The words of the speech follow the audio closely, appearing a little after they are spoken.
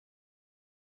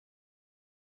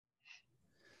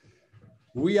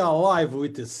We are live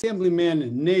with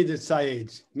Assemblyman Nader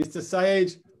Sayegh. Mr.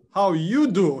 Sayegh, how are you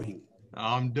doing?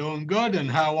 I'm doing good, and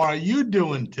how are you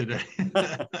doing today?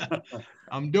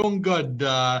 I'm doing good.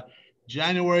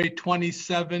 January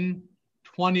 27,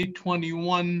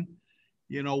 2021,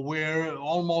 we're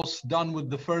almost done with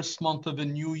the first month of the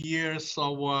new year.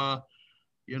 So,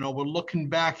 we're looking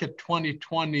back at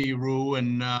 2020, Rue,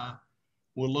 and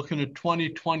we're looking at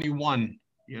 2021,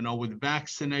 with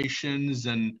vaccinations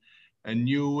and a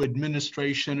new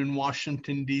administration in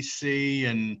Washington, D.C.,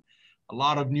 and a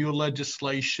lot of new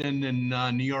legislation in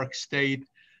New York State.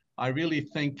 I really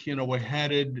think, we're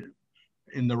headed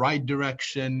in the right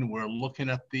direction. We're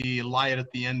looking at the light at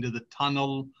the end of the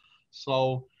tunnel.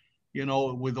 So,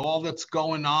 with all that's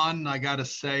going on, I got to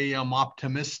say I'm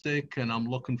optimistic and I'm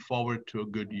looking forward to a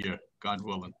good year, God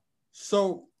willing.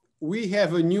 So we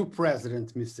have a new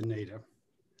president, Mr. Nader.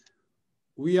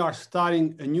 We are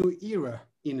starting a new era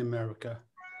in America.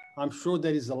 I'm sure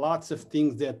there is lots of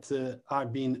things that are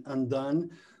being undone.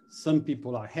 Some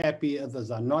people are happy, others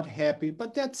are not happy,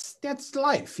 but that's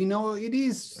life. It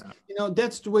is,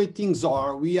 that's the way things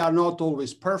are. We are not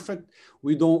always perfect.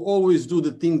 We don't always do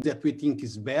the things that we think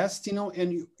is best,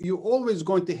 and you're always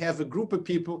going to have a group of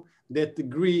people that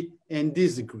agree and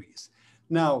disagrees.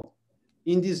 Now,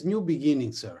 in this new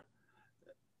beginning, sir,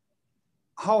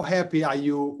 how happy are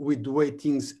you with the way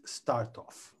things start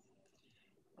off?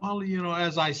 Well,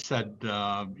 as I said,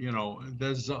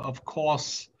 there's, of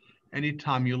course,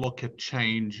 anytime you look at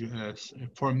change,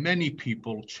 for many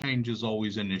people, change is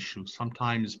always an issue.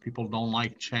 Sometimes people don't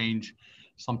like change.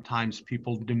 Sometimes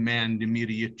people demand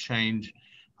immediate change.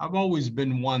 I've always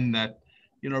been one that,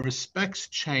 respects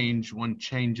change when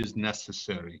change is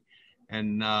necessary,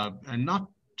 and not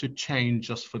to change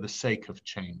just for the sake of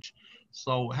change.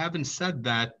 So having said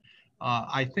that,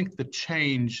 I think the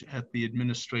change at the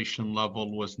administration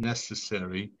level was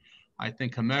necessary. I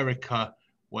think America,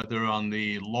 whether on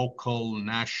the local,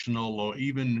 national, or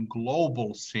even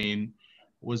global scene,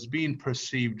 was being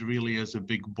perceived really as a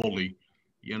big bully.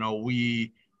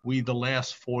 We the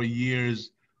last 4 years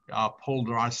pulled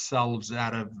ourselves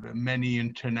out of many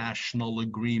international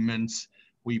agreements.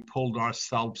 We pulled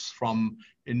ourselves from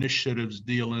initiatives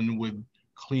dealing with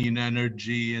clean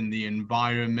energy and the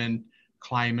environment,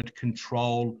 climate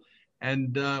control.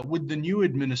 And with the new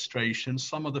administration,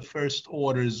 some of the first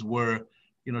orders were,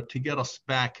 to get us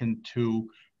back into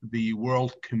the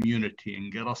world community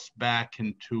and get us back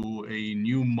into a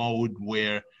new mode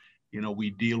where, we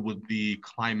deal with the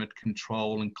climate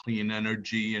control and clean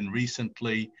energy. And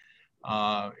recently,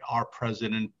 our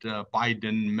President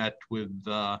Biden met with,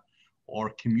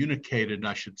 or communicated,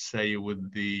 I should say,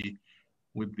 with the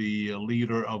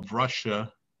leader of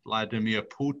Russia, Vladimir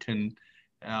Putin,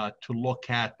 to look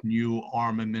at new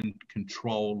armament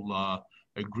control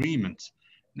agreements.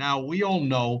 Now, we all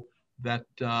know that,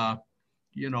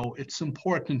 it's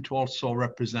important to also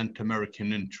represent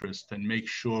American interest and make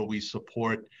sure we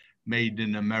support Made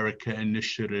in America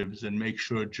initiatives and make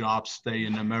sure jobs stay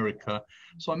in America.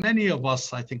 So many of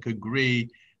us, I think, agree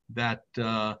that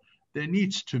there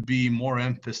needs to be more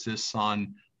emphasis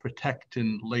on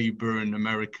protecting labor in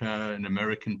America and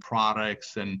American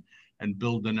products and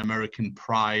building American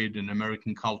pride and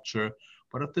American culture.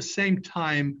 But at the same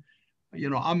time,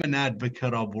 I'm an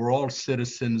advocate of we're all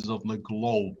citizens of the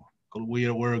globe.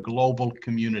 We're a global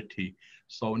community.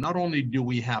 So not only do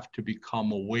we have to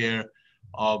become aware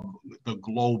of the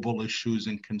global issues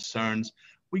and concerns,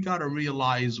 we got to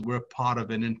realize we're part of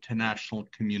an international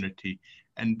community.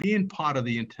 And being part of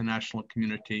the international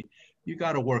community, you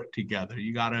got to work together.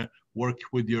 You got to work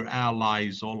with your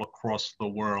allies all across the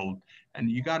world. And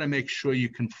you got to make sure you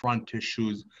confront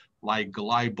issues like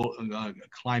global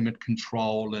climate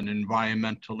control and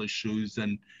environmental issues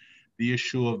and the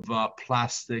issue of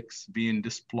plastics being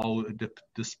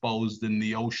disposed in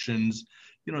the oceans.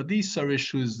 These are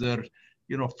issues that,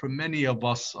 for many of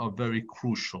us are very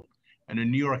crucial. And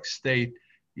in New York State,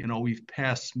 we've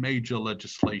passed major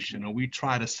legislation and we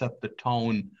try to set the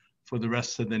tone for the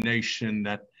rest of the nation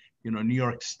that, New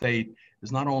York State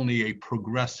is not only a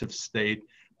progressive state,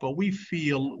 but we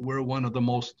feel we're one of the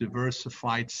most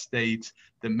diversified states.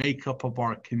 The makeup of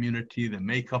our community, the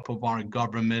makeup of our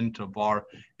government, of our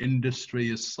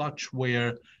industry is such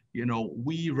where,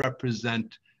 we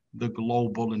represent the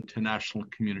global international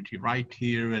community right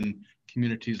here in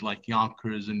communities like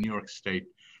Yonkers and New York State.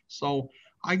 So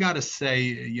I got to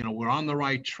say, we're on the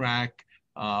right track.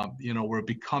 We're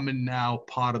becoming now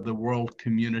part of the world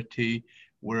community.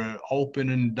 We're open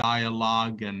in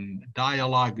dialogue, and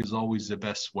dialogue is always the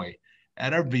best way.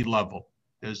 At every level,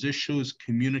 there's issues,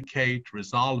 communicate,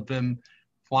 resolve them,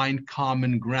 find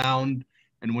common ground,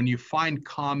 And when you find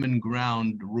common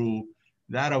ground, Rue,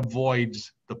 that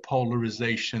avoids the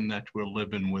polarization that we're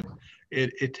living with.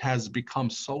 It has become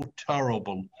so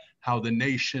terrible how the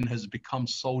nation has become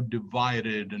so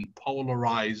divided and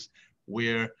polarized,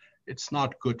 where it's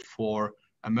not good for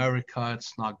America,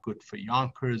 it's not good for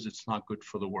Yonkers, it's not good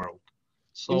for the world.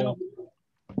 So,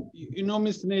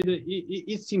 Mr. Nader,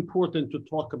 it's important to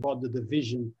talk about the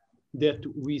division that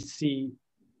we see,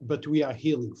 but we are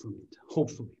healing from it,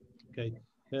 hopefully. Okay,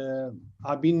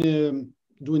 I've been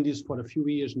doing this for a few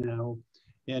years now,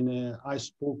 and I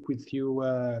spoke with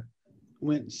you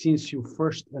since you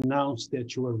first announced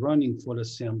that you were running for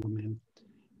Assemblyman.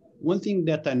 One thing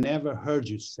that I never heard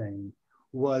you saying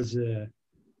was,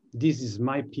 this is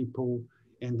my people,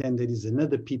 and then there is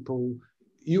another people.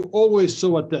 You always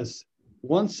saw it as,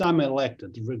 once I'm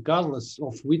elected, regardless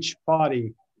of which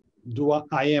party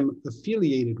I am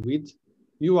affiliated with,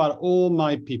 you are all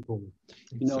my people.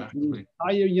 Exactly. The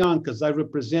entire Yonkers, I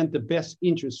represent the best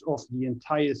interests of the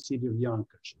entire city of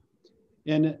Yonkers.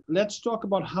 And let's talk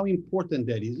about how important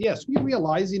that is. Yes, we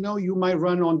realize, you might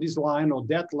run on this line or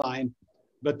that line,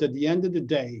 but at the end of the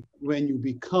day, when you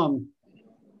become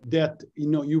that,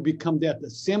 you become that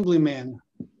assemblyman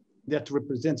that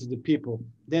represents the people,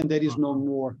 then there is no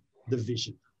more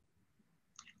division.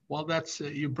 Well,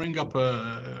 you bring up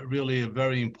really a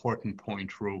very important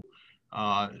point, Rue.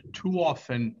 Too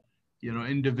often,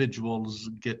 individuals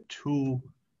get too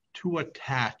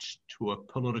attached to a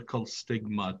political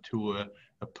stigma, to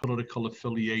a political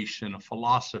affiliation, a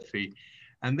philosophy,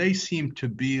 and they seem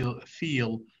to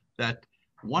feel that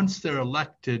once they're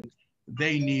elected,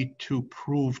 they need to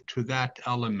prove to that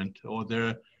element or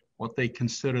what they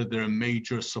consider their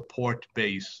major support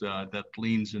base that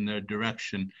leans in their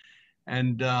direction.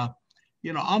 And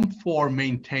I'm for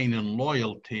maintaining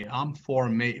loyalty. I'm for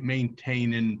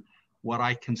maintaining what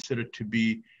I consider to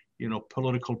be,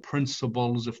 political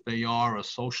principles, if they are, or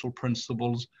social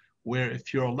principles, where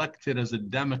if you're elected as a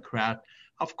Democrat,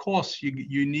 of course,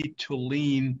 you need to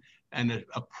lean and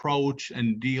approach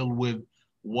and deal with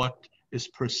what is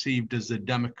perceived as a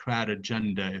Democrat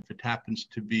agenda. If it happens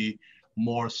to be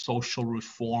more social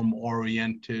reform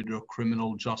oriented or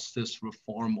criminal justice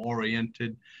reform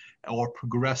oriented or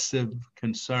progressive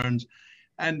concerns.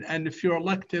 And if you're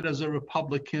elected as a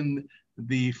Republican,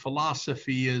 the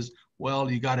philosophy is,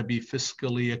 well, you got to be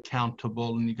fiscally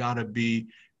accountable and you got to be,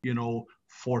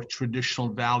 for traditional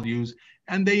values,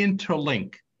 and they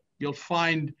interlink. You'll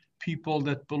find people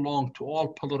that belong to all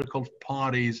political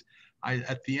parties,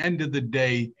 at the end of the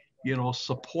day,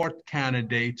 support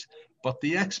candidates, but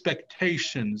the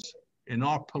expectations in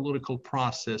our political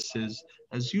process is,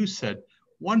 as you said,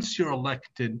 once you're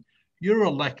elected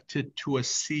to a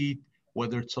seat,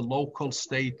 whether it's a local,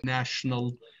 state,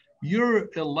 national, you're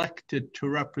elected to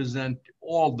represent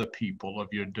all the people of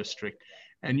your district.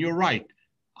 And you're right.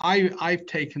 I've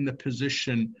taken the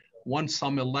position, once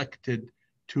I'm elected,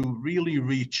 to really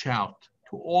reach out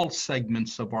to all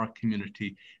segments of our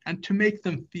community and to make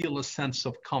them feel a sense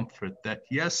of comfort that,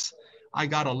 yes, I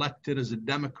got elected as a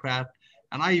Democrat,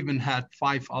 and I even had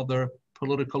 5 other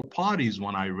political parties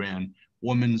when I ran: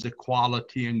 women's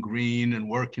equality and green and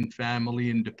working family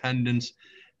independence.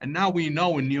 And now we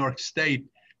know in New York State,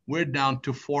 we're down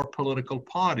to 4 political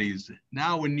parties.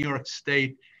 Now in New York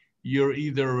State, you're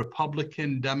either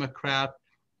Republican, Democrat,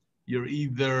 you're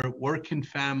either working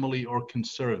family or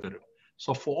conservative.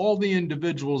 So for all the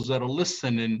individuals that are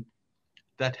listening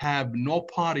that have no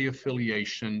party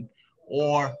affiliation,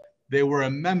 or they were a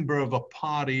member of a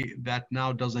party that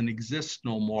now doesn't exist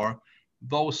no more,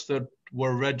 those that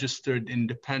were registered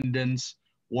independents,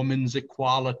 women's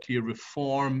equality,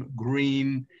 reform,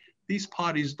 green, these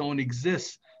parties don't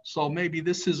exist. So maybe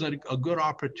this is a good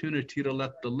opportunity to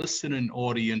let the listening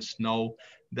audience know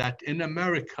that in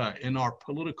America, in our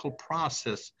political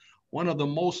process, one of the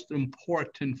most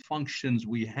important functions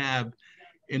we have,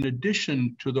 in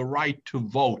addition to the right to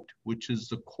vote, which is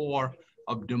the core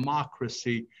of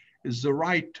democracy, is the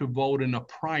right to vote in a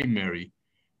primary.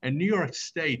 And New York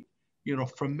State,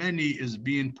 for many is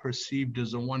being perceived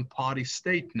as a one-party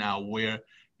state now, where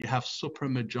you have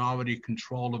supermajority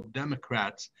control of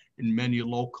Democrats in many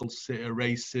local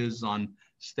races, on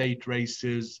state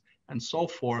races, and so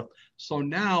forth. So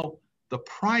now the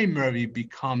primary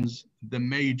becomes the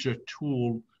major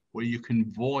tool where you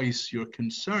can voice your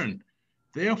concern.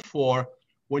 Therefore,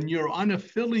 when you're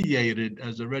unaffiliated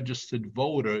as a registered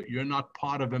voter, you're not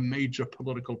part of a major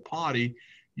political party,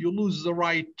 you lose the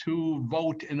right to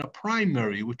vote in a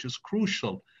primary, which is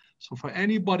crucial. So for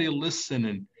anybody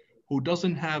listening who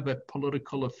doesn't have a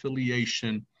political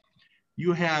affiliation,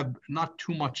 you have not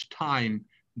too much time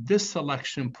this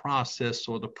election process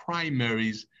or the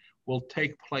primaries will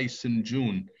take place in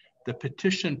June. The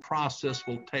petition process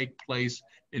will take place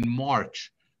in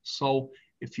March. So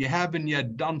if you haven't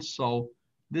yet done so,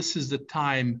 this is the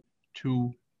time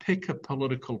to pick a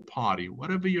political party.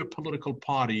 Whatever your political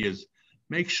party is,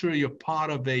 make sure you're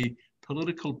part of a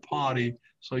political party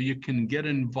so you can get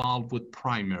involved with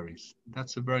primaries.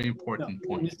 That's a very important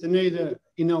point. Mr.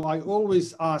 Nader, I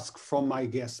always ask from my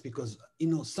guests because,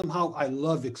 somehow I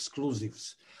love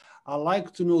exclusives. I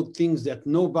like to know things that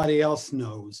nobody else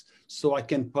knows so I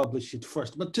can publish it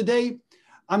first. But today,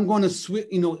 I'm going to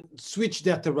switch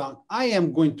that around. I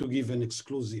am going to give an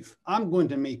exclusive. I'm going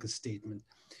to make a statement.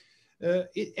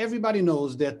 Everybody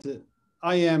knows that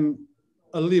I am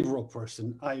a liberal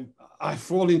person. I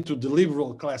fall into the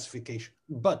liberal classification.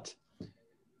 But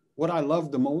what I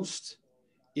love the most,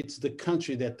 it's the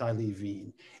country that I live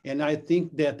in. And I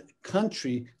think that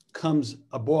country comes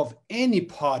above any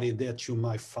party that you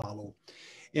might follow.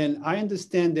 And I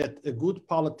understand that a good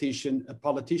politician, a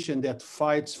politician that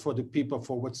fights for the people,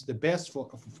 for what's the best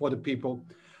for the people,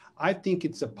 I think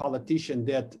it's a politician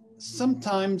that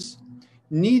sometimes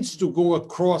needs to go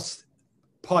across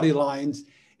party lines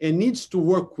and needs to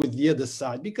work with the other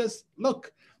side. Because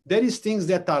look, there is things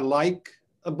that I like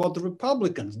about the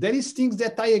Republicans. There is things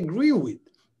that I agree with.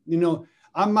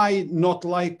 I might not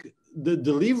like the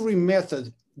delivery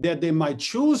method that they might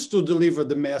choose to deliver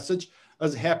the message,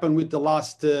 as happened with the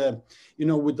last,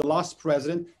 with the last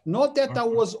president. Not that I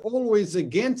was always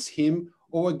against him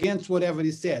or against whatever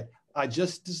he said. I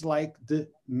just dislike the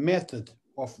method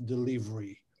of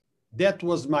delivery. That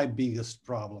was my biggest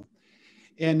problem.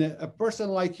 And a person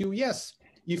like you, yes,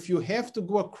 if you have to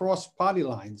go across party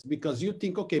lines because you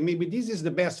think, okay, maybe this is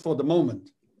the best for the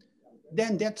moment,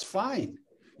 then that's fine.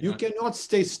 You cannot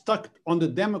stay stuck on the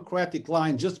Democratic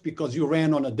line just because you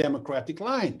ran on a Democratic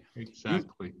line.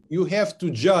 Exactly. You have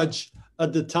to judge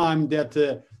at the time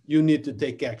that you need to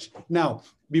take action. Now,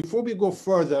 before we go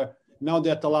further, now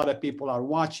that a lot of people are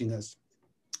watching us,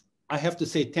 I have to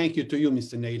say thank you to you,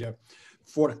 Mr. Nader,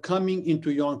 for coming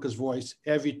into Yonkers Voice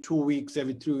every 2 weeks,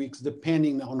 every 3 weeks,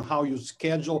 depending on how you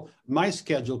schedule, my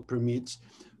schedule permits.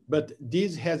 But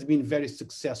this has been very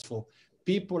successful.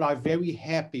 People are very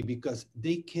happy because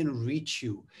they can reach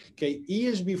you. Okay,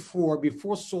 years before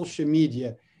social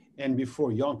media and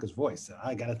before Yonkers Voice,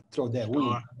 I gotta throw that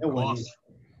one in.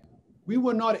 We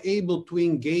were not able to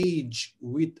engage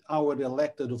with our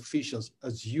elected officials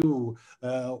as you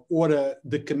or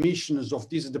the commissioners of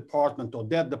this department or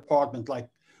that department, like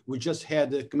we just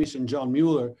had Commissioner John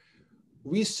Mueller.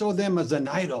 We saw them as an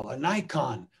idol, an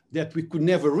icon that we could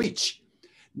never reach.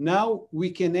 Now we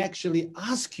can actually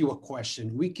ask you a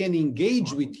question. We can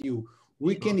engage with you.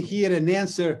 We can hear an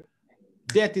answer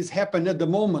that is happening at the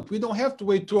moment. We don't have to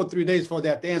wait 2 or 3 days for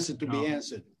that answer to be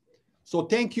answered. So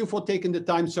thank you for taking the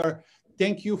time, sir.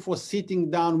 Thank you for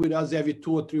sitting down with us every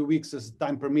 2 or 3 weeks as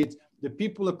time permits. The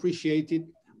people appreciate it.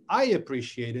 I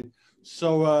appreciate it.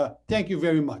 So thank you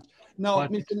very much. Now,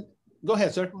 go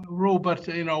ahead, sir. Ru,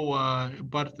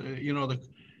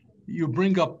 you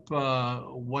bring up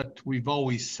what we've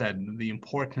always said, the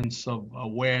importance of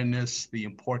awareness, the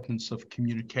importance of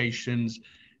communications,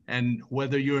 and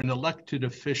whether you're an elected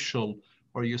official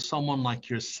or you're someone like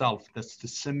yourself that's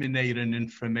disseminating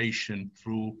information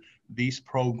through these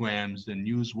programs and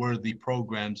newsworthy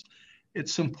programs,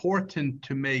 it's important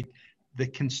to make the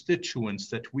constituents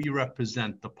that we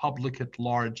represent, the public at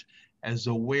large, as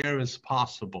aware as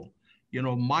possible.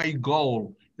 My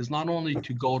goal is not only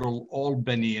to go to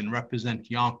Albany and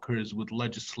represent Yonkers with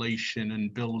legislation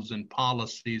and bills and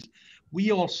policies.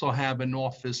 We also have an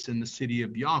office in the city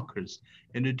of Yonkers.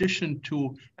 In addition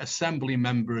to assembly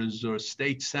members or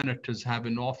state senators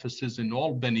having offices in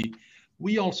Albany,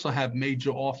 we also have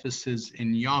major offices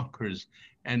in Yonkers.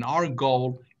 And our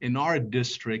goal in our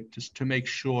district is to make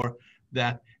sure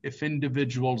that if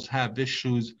individuals have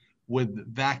issues with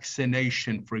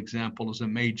vaccination, for example, is a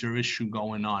major issue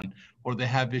going on, or they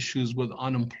have issues with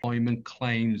unemployment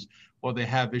claims, or they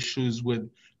have issues with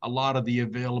a lot of the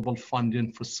available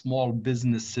funding for small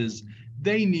businesses,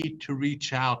 they need to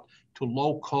reach out to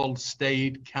local,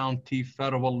 state, county,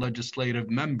 federal legislative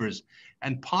members.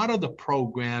 And part of the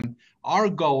program, our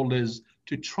goal is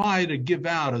to try to give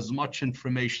out as much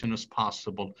information as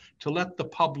possible, to let the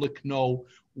public know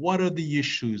what are the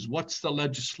issues, what's the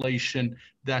legislation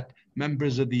that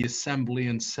members of the Assembly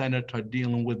and Senate are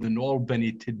dealing with in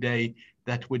Albany today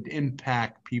that would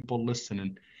impact people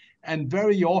listening. And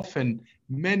very often,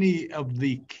 many of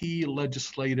the key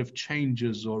legislative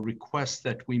changes or requests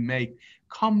that we make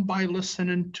come by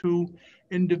listening to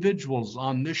individuals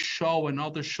on this show and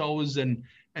other shows and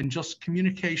and just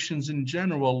communications in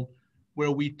general,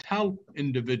 where we tell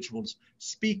individuals,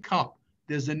 speak up.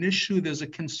 There's an issue, there's a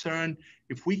concern.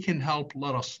 If we can help,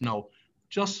 let us know.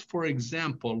 Just for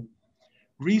example,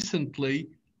 recently,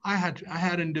 I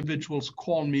had individuals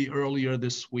call me earlier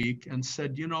this week and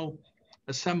said,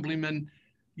 Assemblyman,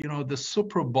 the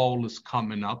Super Bowl is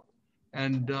coming up,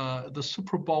 and the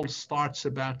Super Bowl starts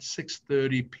about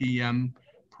 6:30 p.m.,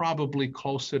 probably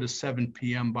closer to 7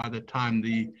 p.m. by the time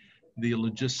the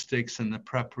logistics and the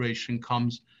preparation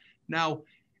comes. Now,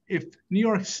 if New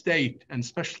York State, and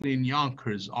especially in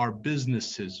Yonkers, our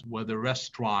businesses, whether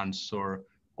restaurants or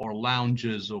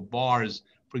lounges or bars,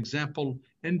 for example,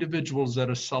 individuals that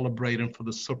are celebrating for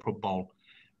the Super Bowl,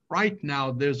 right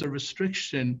now there's a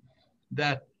restriction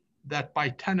that by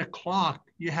 10 o'clock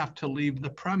you have to leave the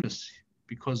premise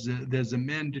because there's a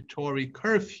mandatory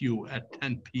curfew at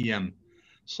 10 p.m.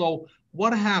 So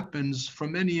what happens for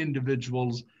many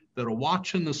individuals that are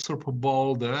watching the Super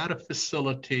Bowl, they're at a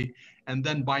facility, and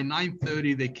then by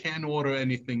 9:30 they can't order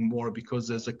anything more because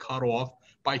there's a cutoff.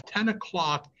 By 10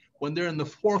 o'clock, when they're in the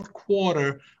fourth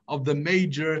quarter of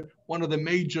one of the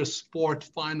major sport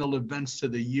final events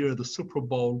of the year, the Super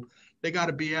Bowl, they got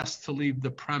to be asked to leave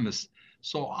the premise.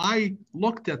 So I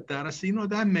looked at that. I said,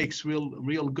 that makes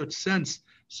real good sense.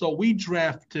 So we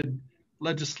drafted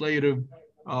legislative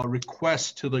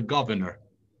requests to the governor,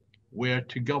 where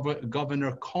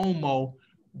Governor Cuomo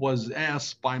was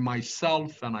asked by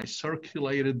myself, and I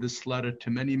circulated this letter to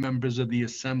many members of the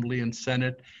Assembly and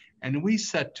Senate, and we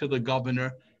said to the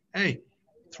governor, hey,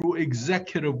 through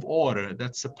executive order,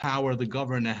 that's the power the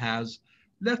governor has,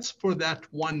 let's for that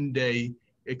one day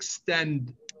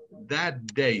extend that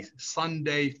day,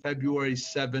 Sunday, February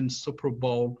 7th, Super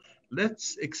Bowl,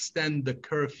 let's extend the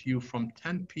curfew from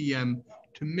 10 p.m.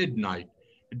 to midnight.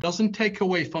 It doesn't take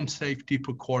away from safety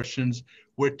precautions.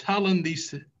 We're telling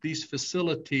these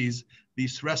facilities,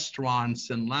 these restaurants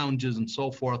and lounges and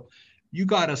so forth, you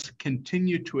got to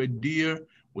continue to adhere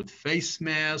with face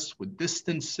masks, with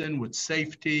distancing, with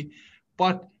safety,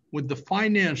 but with the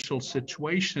financial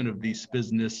situation of these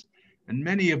businesses, and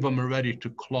many of them are ready to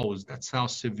close. That's how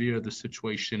severe the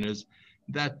situation is,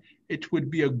 that it would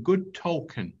be a good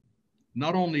token,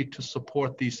 not only to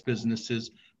support these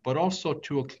businesses, but also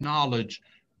to acknowledge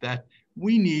that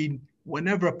we need,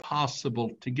 whenever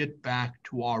possible, to get back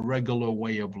to our regular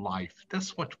way of life.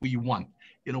 That's what we want.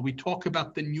 We talk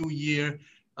about the new year,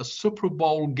 a Super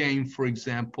Bowl game, for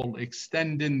example,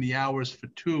 extending the hours for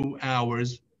 2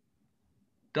 hours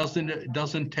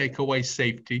doesn't take away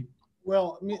safety.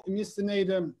 Well, Mr.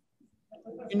 Nader,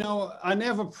 I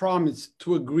never promised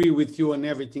to agree with you on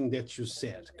everything that you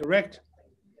said, correct?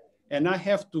 And I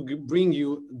have to bring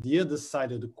you the other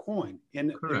side of the coin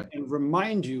and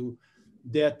remind you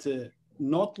that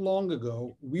not long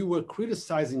ago, we were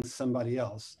criticizing somebody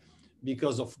else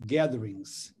because of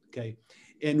gatherings, okay?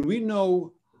 And we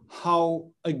know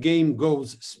how a game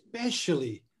goes,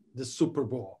 especially the Super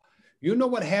Bowl. You know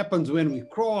what happens when we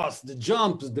cross, the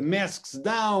jumps, the masks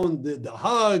down, the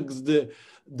hugs, the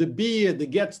beer, the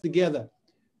gets together.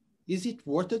 Is it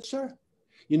worth it, sir?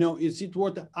 Is it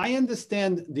worth it? I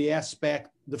understand the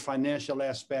aspect, the financial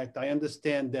aspect. I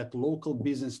understand that local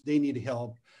business, they need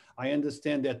help. I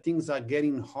understand that things are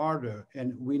getting harder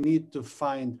and we need to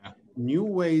find new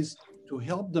ways to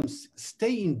help them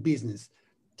stay in business,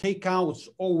 takeouts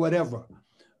or whatever.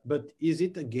 But is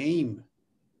it a game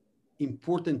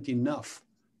important enough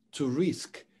to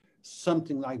risk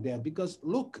something like that? Because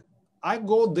look, I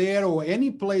go there or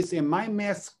any place and my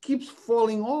mask keeps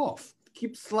falling off,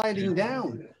 keeps sliding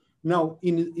down. Now,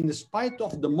 in spite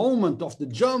of the moment of the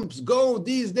jumps, go,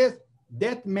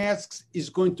 that mask is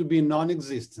going to be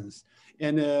non-existence.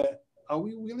 And are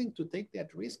we willing to take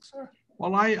that risk, sir?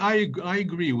 Well, I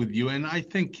agree with you. And I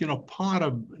think, part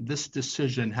of this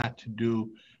decision had to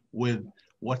do with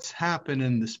what's happened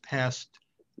in this past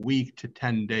week to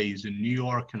 10 days in New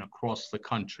York and across the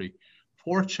country.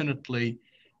 Fortunately,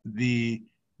 the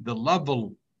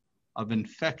level of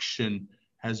infection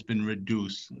has been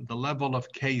reduced. The level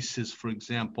of cases, for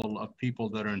example, of people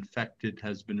that are infected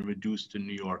has been reduced in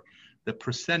New York. The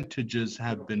percentages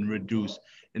have been reduced.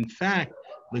 In fact,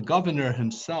 the governor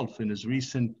himself in his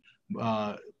recent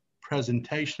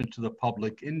presentation to the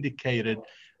public indicated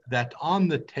that on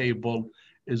the table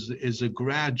is a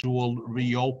gradual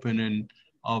reopening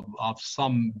of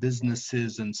some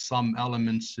businesses and some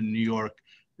elements in New York,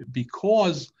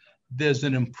 because there's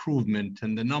an improvement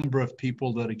and the number of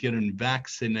people that are getting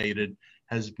vaccinated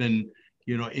has been,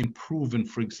 improving,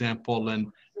 for example. And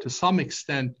to some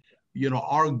extent,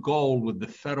 our goal with the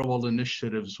federal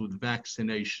initiatives with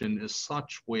vaccination is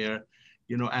such where,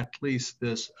 at least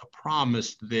there's a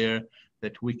promise there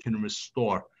that we can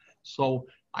restore. So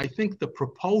I think the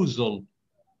proposal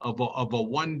of a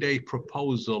one-day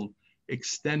proposal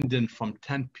extending from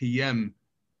 10 p.m.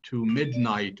 to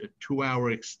midnight, a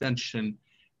 2-hour extension,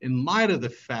 in light of the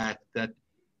fact that,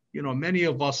 you know, many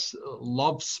of us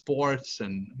love sports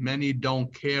and many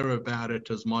don't care about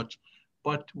it as much,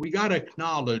 but we got to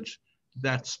acknowledge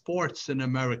that sports in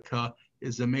America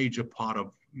is a major part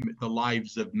of the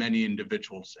lives of many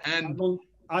individuals. And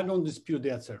I don't dispute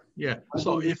that, sir. Yeah.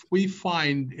 So if we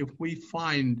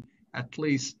find at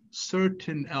least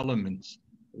certain elements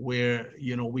where,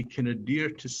 you know, we can adhere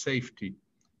to safety,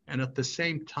 and at the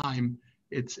same time,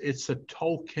 it's a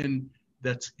token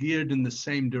that's geared in the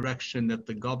same direction that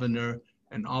the governor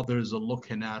and others are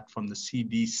looking at, from the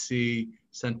CDC,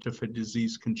 Center for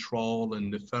Disease Control,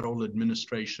 and the federal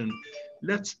administration.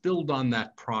 Let's build on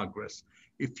that progress.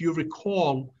 If you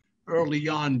recall, early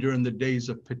on during the days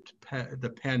of the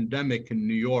pandemic in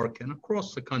New York and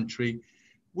across the country,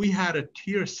 we had a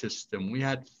tier system. We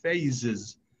had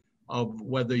phases of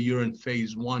whether you're in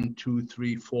phase 1, 2,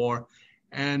 3, 4,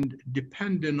 and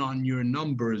depending on your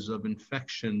numbers of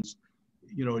infections,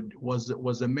 you know, it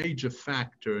was a major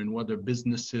factor in whether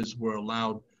businesses were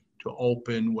allowed to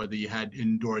open, whether you had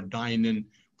indoor dining.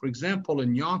 For example,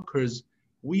 in Yonkers,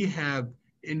 we have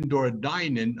indoor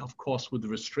dining, of course, with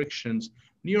restrictions.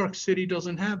 New York City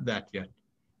doesn't have that yet.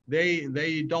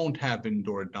 They don't have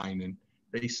indoor dining.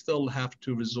 They still have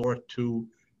to resort to,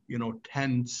 you know,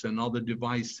 tents and other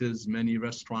devices. Many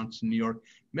restaurants in New York,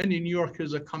 many New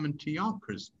Yorkers are coming to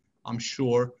Yonkers, I'm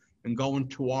sure, and going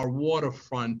to our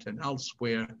waterfront and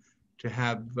elsewhere to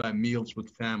have meals with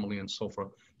family and so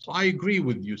forth. So I agree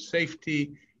with you.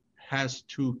 Safety has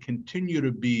to continue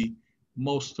to be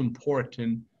most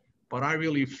important, but I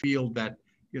really feel that,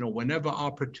 you know, whenever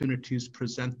opportunities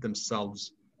present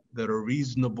themselves that are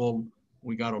reasonable,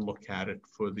 we got to look at it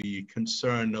for the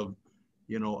concern of,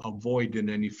 you know, avoiding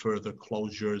any further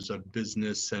closures of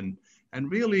business and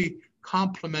really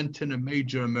complementing a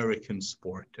major American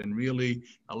sport and really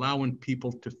allowing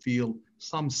people to feel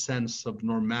some sense of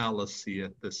normalcy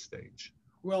at this stage.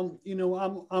 Well, you know,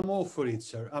 I'm all for it,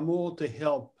 sir. I'm all to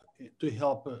help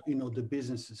you know, the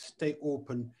businesses stay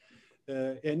open.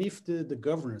 And if the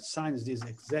governor signs this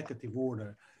executive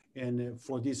order, and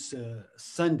for this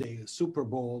Sunday, Super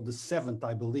Bowl, the 7th,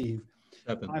 I believe,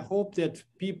 7th. I hope that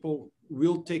people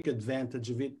will take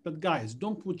advantage of it. But guys,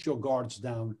 don't put your guards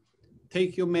down.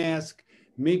 Take your mask,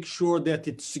 make sure that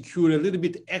it's secure, a little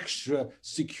bit extra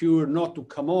secure, not to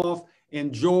come off,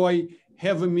 enjoy,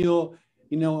 have a meal,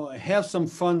 you know, have some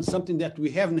fun, something that we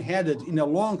haven't had it in a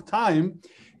long time.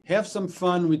 Have some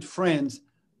fun with friends,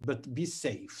 but be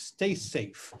safe, stay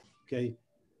safe, okay?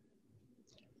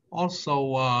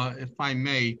 Also, if I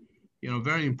may, you know,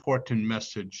 very important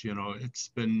message, you know, it's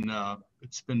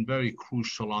been very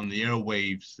crucial on the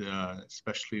airwaves,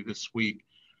 especially this week.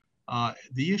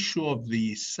 The issue of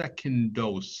the second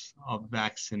dose of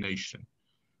vaccination.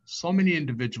 So many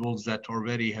individuals that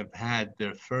already have had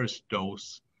their first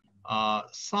dose,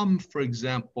 some, for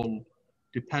example,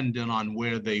 depending on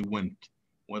where they went,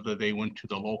 whether they went to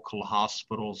the local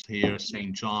hospitals here,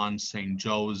 St. John's, St.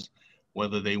 Joe's,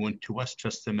 whether they went to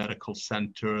Westchester Medical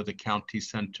Center, the county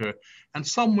center, and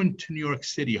some went to New York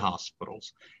City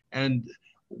hospitals. And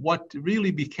what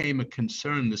really became a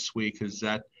concern this week is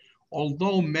that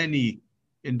although many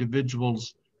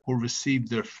individuals who received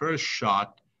their first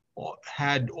shot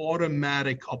had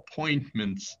automatic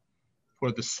appointments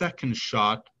for the second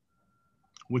shot,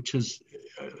 which is,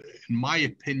 in my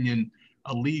opinion,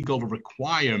 a legal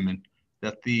requirement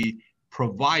that the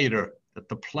provider, that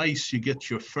the place you get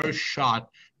your first shot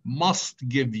must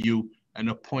give you an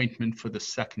appointment for the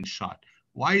second shot.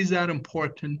 Why is that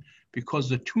important? Because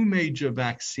the two major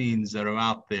vaccines that are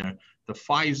out there, the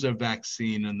Pfizer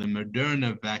vaccine and the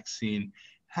Moderna vaccine,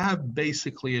 have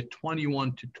basically a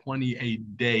 21 to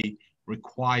 28 day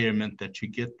requirement that you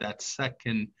get that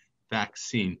second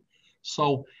vaccine.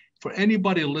 So for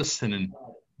anybody listening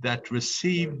that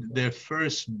received their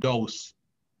first dose,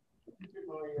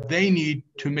 they need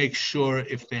to make sure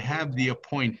if they have the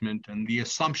appointment, and the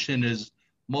assumption is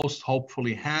most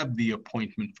hopefully have the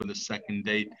appointment for the second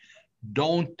date,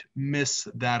 don't miss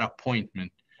that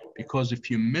appointment. Because if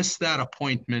you miss that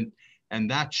appointment and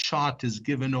that shot is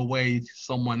given away to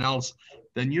someone else,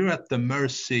 then you're at the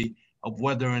mercy of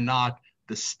whether or not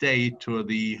the state or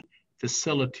the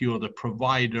facility or the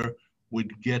provider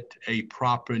would get a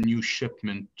proper new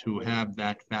shipment to have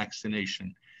that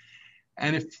vaccination.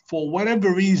 And if for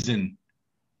whatever reason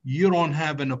you don't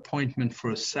have an appointment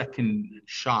for a second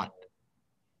shot,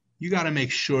 you got to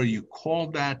make sure you call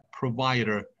that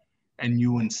provider and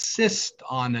you insist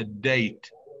on a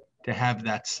date to have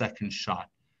that second shot.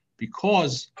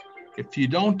 Because if you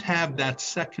don't have that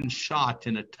second shot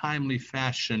in a timely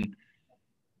fashion,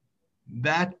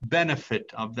 that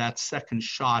benefit of that second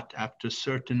shot after a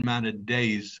certain amount of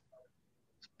days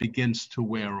begins to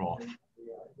wear off.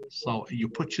 So you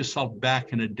put yourself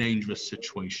back in a dangerous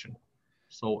situation.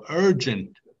 So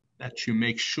urgent that you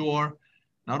make sure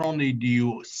not only do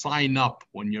you sign up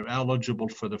when you're eligible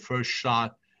for the first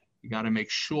shot, you got to make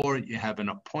sure you have an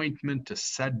appointment, a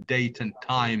set date and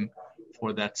time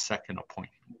for that second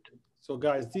appointment. So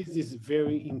guys, this is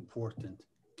very important.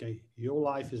 Okay, your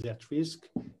life is at risk,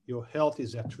 your health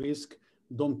is at risk.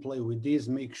 Don't play with this.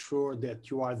 Make sure that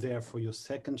you are there for your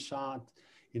second shot.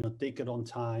 You know, take it on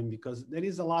time, because there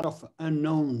is a lot of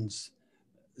unknowns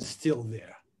still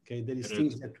there. Okay, there is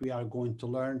things that we are going to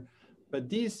learn, but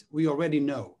this we already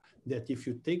know that if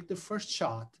you take the first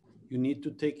shot, you need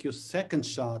to take your second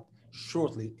shot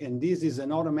shortly, and this is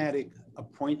an automatic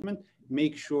appointment.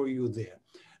 Make sure you're there.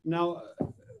 Now,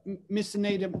 Mr.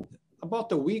 Nader,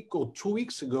 about a week or 2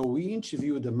 weeks ago, we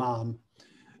interviewed a mom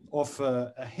of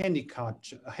a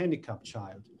handicapped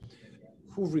child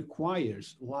who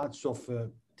requires lots of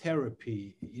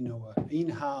therapy, you know,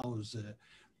 in-house.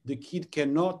 The kid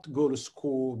cannot go to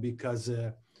school because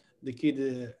the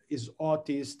kid is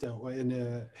autist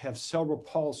and have cerebral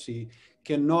palsy,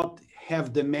 cannot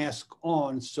have the mask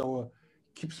on, so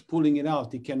keeps pulling it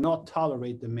out. He cannot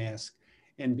tolerate the mask.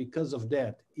 And because of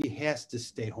that, he has to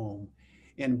stay home.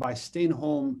 And by staying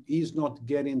home, he's not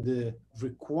getting the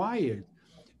required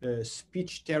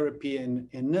speech therapy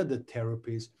and other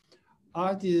therapies.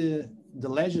 Are the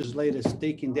legislators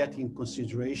taking that in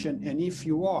consideration? And if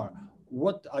you are,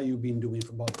 what are you been doing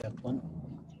about that one?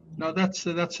 No, that's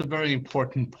a very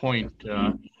important point.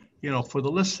 You know, for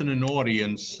the listening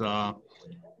audience,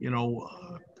 you know,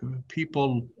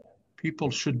 people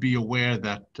should be aware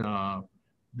that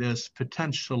there's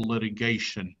potential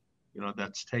litigation, you know,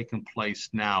 that's taking place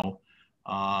now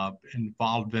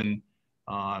involving,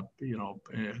 you know,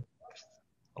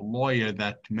 a lawyer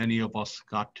that many of us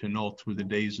got to know through the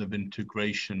days of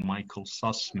integration, Michael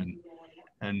Sussman.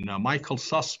 And Michael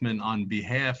Sussman, on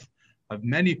behalf of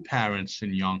many parents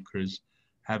in Yonkers,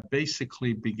 have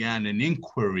basically began an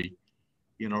inquiry,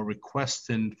 you know,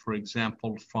 requesting, for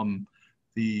example, from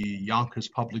the Yonkers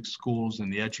public schools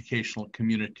and the educational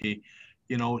community,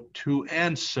 you know, to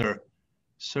answer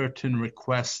certain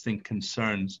requests and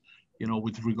concerns, you know,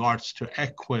 with regards to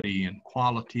equity and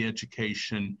quality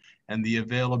education and the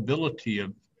availability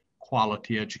of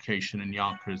quality education in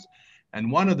Yonkers.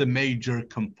 And one of the major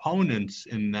components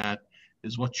in that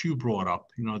is what you brought up,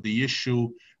 you know, the issue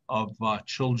of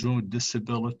children with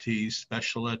disabilities,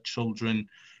 special ed children.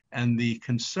 And the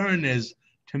concern is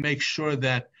to make sure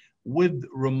that with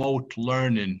remote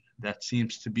learning, that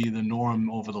seems to be the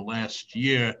norm over the last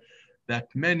year, that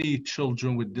many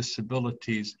children with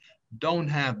disabilities don't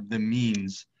have the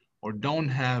means or don't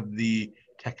have the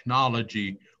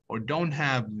technology or don't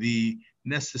have the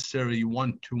necessary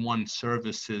one-to-one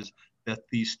services that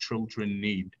these children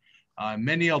need.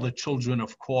 Many other children,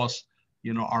 of course,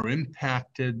 you know, are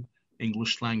impacted,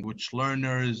 English language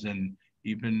learners and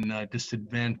even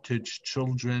disadvantaged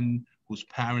children whose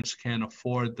parents can't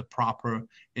afford the proper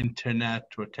internet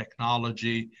or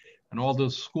technology. And although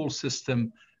the school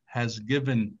system has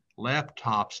given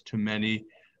laptops to many,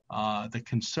 the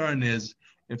concern is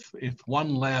if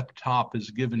one laptop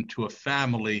is given to a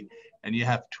family and you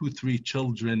have 2-3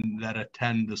 children that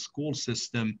attend the school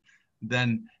system,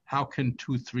 then how can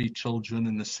 2-3 children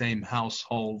in the same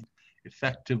household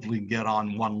effectively get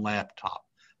on one laptop?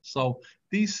 So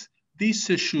these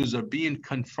issues are being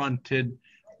confronted.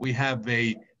 We have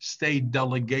a state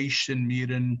delegation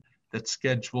meeting that's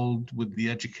scheduled with the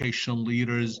educational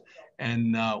leaders,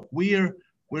 and we're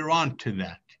on to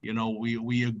that. You know,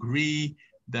 we agree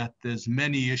that there's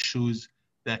many issues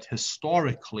that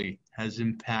historically has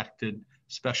impacted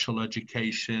special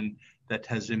education, that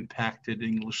has impacted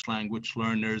English language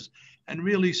learners, and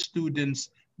really students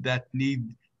that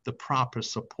need the proper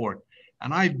support.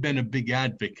 And I've been a big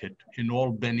advocate in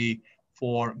Albany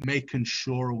for making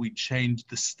sure we change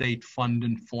the state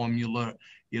funding formula.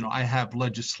 You know, I have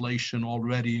legislation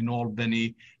already in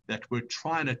Albany that we're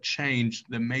trying to change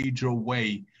the major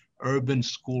way urban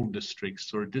school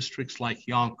districts or districts like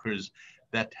Yonkers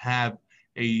that have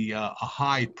a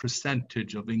high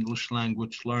percentage of English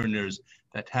language learners,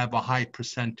 that have a high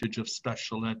percentage of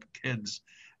special ed kids,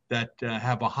 that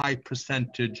have a high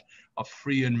percentage of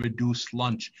free and reduced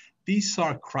lunch. These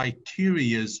are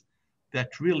criterias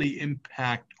that really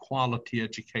impact quality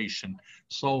education.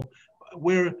 So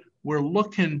we're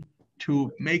looking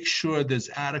to make sure there's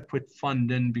adequate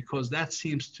funding, because that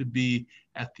seems to be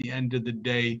at the end of the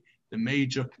day, the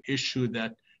major issue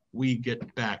that we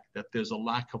get back, that there's a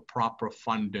lack of proper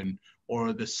funding,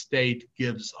 or the state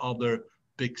gives other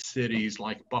big cities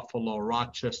like Buffalo,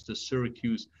 Rochester,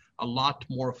 Syracuse, a lot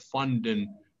more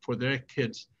funding for their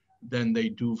kids than they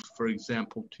do, for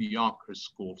example, to Yonkers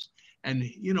schools. And,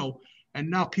 you know, and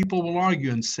now people will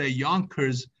argue and say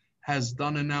Yonkers has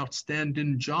done an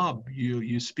outstanding job.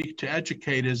 You speak to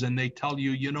educators and they tell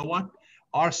you, you know what?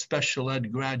 Our special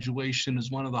ed graduation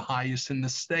is one of the highest in the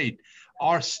state.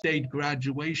 Our state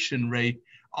graduation rate,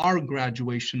 our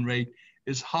graduation rate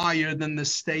is higher than the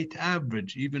state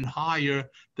average, even higher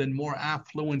than more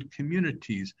affluent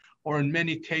communities, or in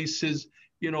many cases,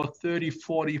 you know, 30,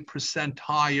 40%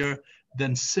 higher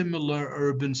than similar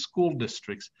urban school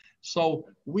districts. So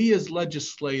we as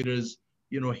legislators,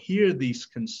 you know, hear these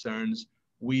concerns.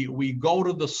 We go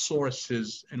to the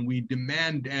sources and we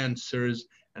demand answers.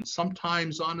 And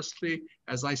sometimes, honestly,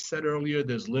 as I said earlier,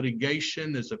 there's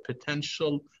litigation, there's a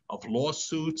potential of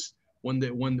lawsuits when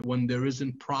there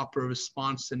isn't proper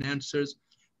response and answers.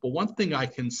 But one thing I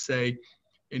can say,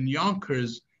 in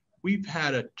Yonkers, we've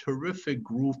had a terrific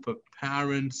group of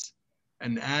parents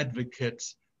and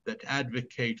advocates that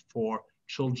advocate for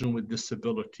children with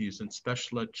disabilities and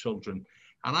special ed children.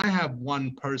 And I have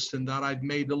one person that I've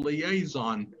made a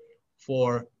liaison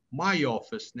for my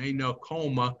office, Naina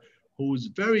Coma, who's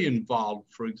very involved,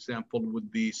 for example,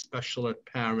 with the special ed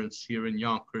parents here in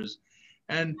Yonkers.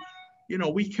 And, you know,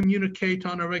 we communicate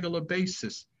on a regular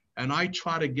basis. And I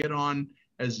try to get on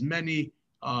as many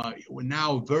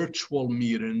now virtual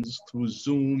meetings through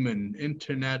Zoom and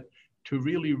internet to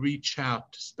really reach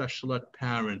out to special ed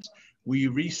parents. We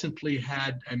recently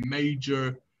had a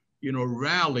major, you know,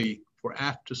 rally for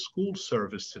after school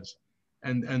services.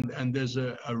 And there's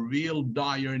a real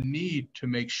dire need to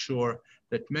make sure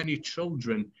that many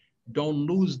children don't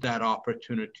lose that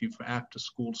opportunity for after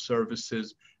school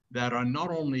services that are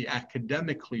not only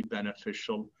academically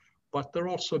beneficial, but they're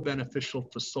also beneficial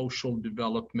for social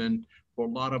development, for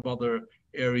a lot of other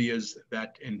areas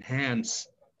that enhance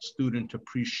student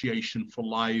appreciation for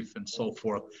life and so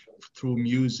forth, through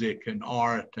music and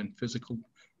art and physical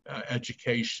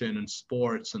education and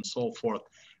sports and so forth.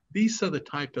 These are the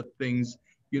type of things,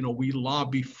 you know, we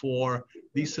lobby for.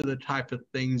 These are the type of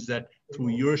things that through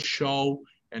your show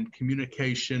and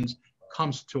communications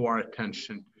comes to our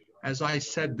attention. As I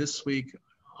said this week,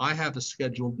 I have a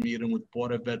scheduled meeting with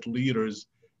Board of Ed leaders,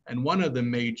 and one of the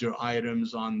major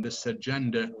items on this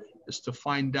agenda is to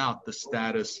find out the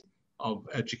status of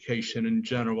education in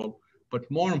general. But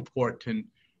more important,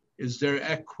 is there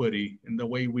equity in the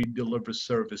way we deliver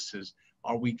services?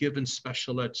 Are we giving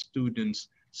special ed students,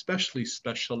 especially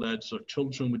special eds or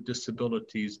children with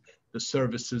disabilities, the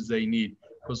services they need?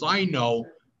 Because I know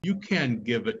you can't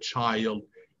give a child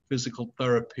physical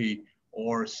therapy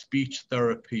or speech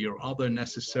therapy or other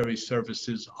necessary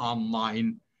services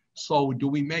online. So do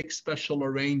we make special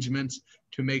arrangements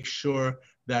to make sure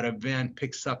that a van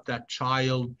picks up that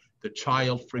child? The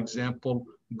child, for example,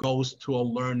 goes to a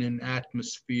learning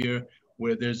atmosphere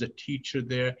where there's a teacher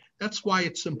there. That's why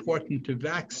it's important to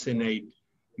vaccinate,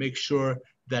 make sure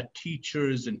that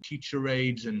teachers and teacher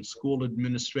aides and school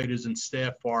administrators and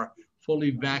staff are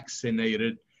fully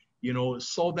vaccinated, you know,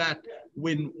 so that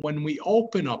when we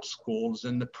open up schools,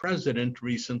 and the president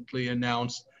recently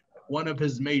announced one of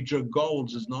his major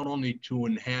goals is not only to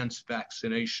enhance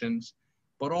vaccinations,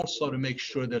 but also to make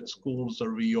sure that schools are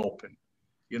reopened,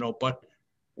 you know, but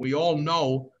we all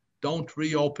know don't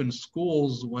reopen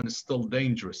schools when it's still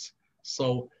dangerous.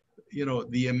 So, you know,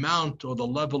 the amount or the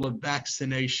level of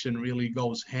vaccination really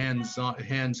goes hands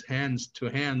to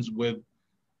hands with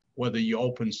whether you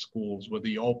open schools, whether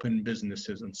you open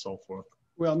businesses and so forth.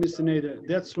 Well, Mr. Nader,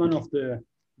 that's one of the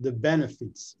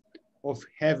benefits of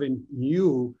having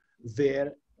you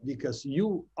there, because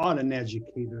you are an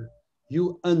educator.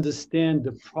 You understand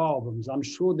the problems. I'm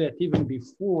sure that even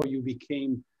before you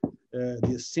became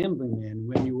the assemblyman,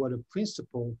 when you were a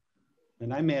principal,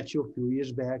 and I met you a few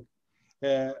years back,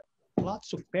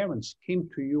 lots of parents came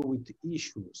to you with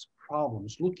issues,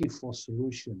 problems, looking for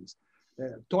solutions,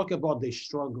 talk about their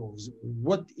struggles.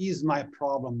 What is my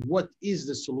problem? What is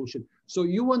the solution? So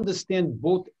you understand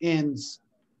both ends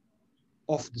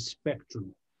of the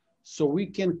spectrum. So we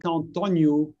can count on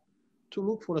you to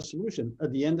look for a solution.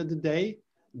 At the end of the day,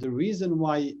 the reason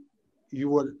why you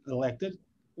were elected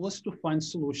was to find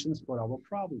solutions for our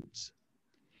problems.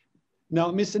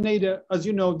 Now, Mr. Nader, as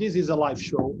you know, this is a live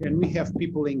show and we have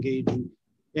people engaging.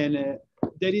 And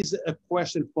there is a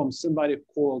question from somebody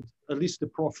called, at least the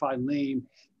profile name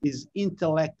is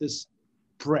Intellectus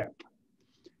Prep.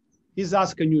 he's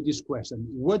asking you this question.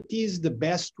 What is the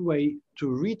best way to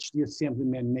reach the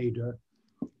Assemblyman Nader?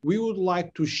 We would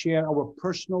like to share our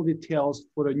personal details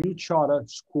for a new charter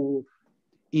school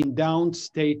in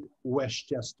downstate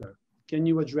Westchester. Can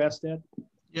you address that?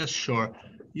 Yes, sure.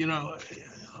 You know,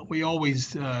 we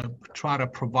always try to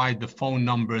provide the phone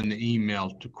number and the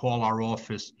email to call our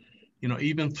office. You know,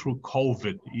 even through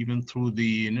COVID, even through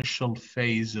the initial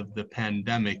phase of the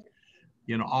pandemic,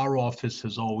 you know, our office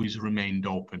has always remained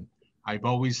open. I've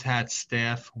always had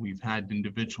staff. We've had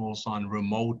individuals on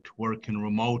remote, working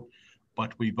remote,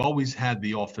 but we've always had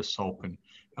the office open.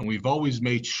 And we've always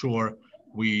made sure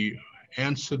we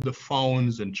answered the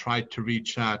phones and tried to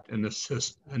reach out and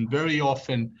assist, and very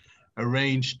often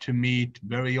arranged to meet,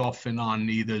 very often on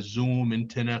either Zoom,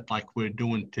 internet, like we're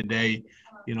doing today,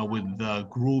 you know, with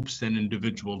groups and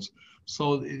individuals.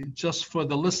 So just for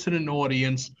the listening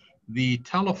audience, the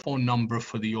telephone number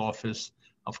for the office,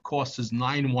 of course, is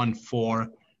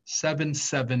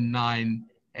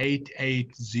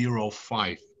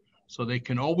 914-779-8805. So they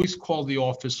can always call the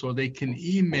office or they can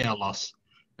email us.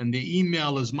 And the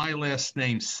email is my last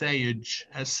name, Sayegh,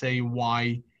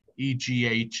 S-A-Y-E-G-H,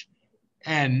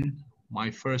 N,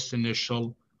 my first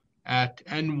initial, at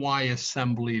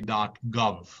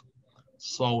nyassembly.gov.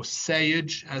 So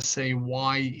Sayegh,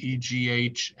 S-A-Y-E-G-H-N,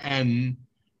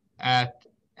 at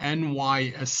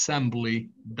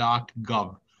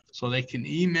nyassembly.gov. So they can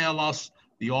email us.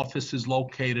 The office is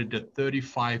located at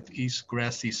 35 East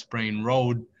Grassy Sprain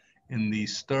Road in the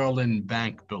Sterling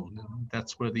Bank building.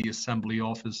 That's where the assembly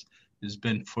office has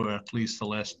been for at least the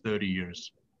last 30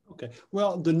 years. Okay.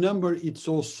 Well, the number, it's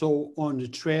also on the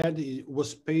thread. It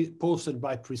was posted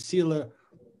by Priscilla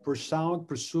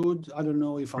Persaud. I don't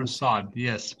know if I'm... Persaud,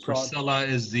 yes. Priscilla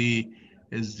is the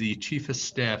chief of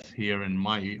staff here in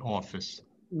my office.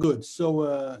 Good.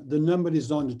 So the number is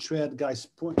on the thread, guys.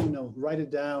 Write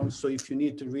it down. So if you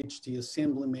need to reach the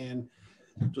assemblyman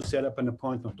to set up an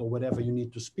appointment or whatever you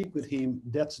need to speak with him,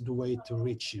 that's the way to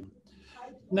reach him.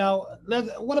 Now,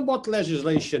 what about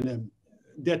legislation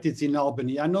that is in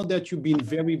Albany? I know that you've been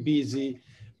very busy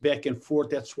back and forth.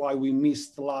 That's why we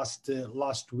missed last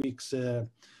week's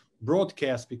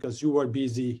broadcast, because you were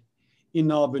busy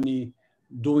in Albany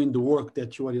doing the work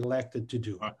that you were elected to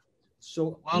do.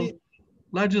 So, well,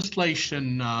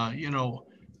 legislation, you know,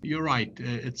 you're right.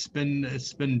 It's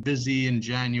been busy in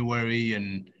January,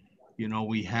 and you know,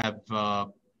 we have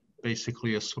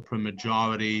basically a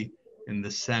supermajority in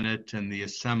the Senate and the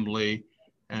Assembly,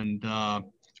 and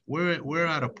we're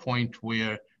at a point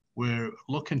where we're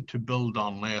looking to build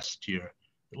on last year.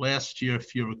 Last year,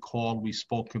 if you recall, we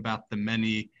spoke about the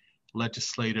many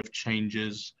legislative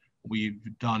changes we've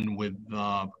done with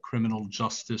criminal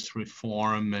justice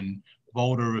reform and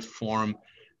voter reform.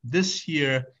 This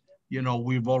year, you know,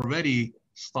 we've already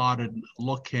started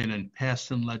looking and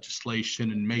passing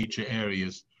legislation in major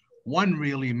areas. One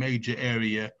really major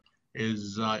area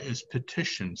is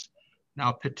petitions.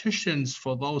 Now, petitions,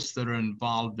 for those that are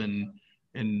involved in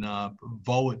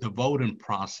the voting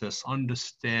process,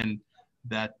 understand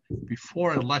that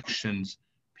before elections,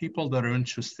 people that are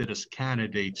interested as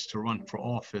candidates to run for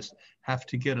office have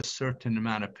to get a certain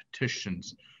amount of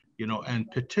petitions, you know, and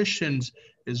petitions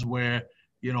is where,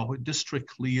 you know,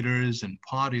 district leaders and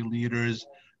party leaders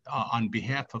on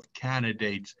behalf of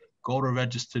candidates go to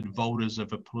registered voters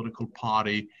of a political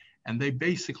party, and they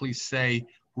basically say,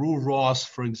 Rue Ross,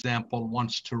 for example,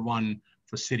 wants to run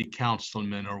for city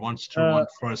councilman or wants to run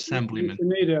for assemblyman.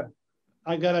 Mr. Nader,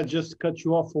 I gotta just cut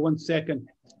you off for 1 second.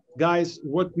 Guys,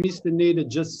 what Mr. Nader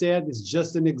just said is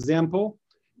just an example.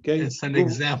 Okay, it's an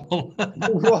example.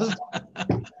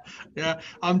 Yeah,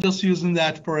 I'm just using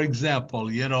that for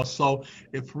example, you know. So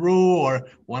if Rue, or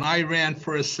when I ran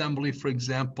for assembly, for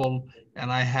example, and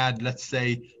I had, let's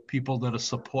say, people that are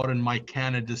supporting my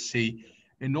candidacy,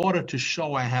 in order to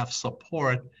show I have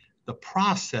support, the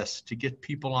process to get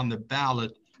people on the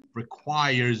ballot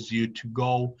requires you to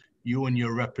go, you and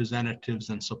your representatives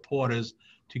and supporters,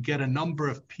 to get a number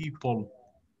of people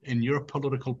in your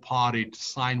political party to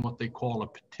sign what they call a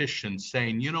petition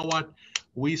saying, you know what,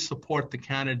 we support the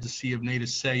candidacy of Nader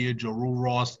Sayegh or Rue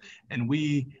Ross, and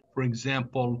we, for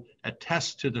example,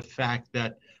 attest to the fact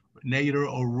that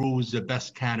Nader or Rue is the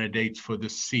best candidates for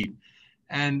this seat.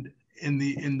 And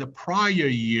in the prior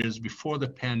years before the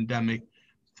pandemic,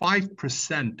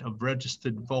 5% of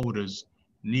registered voters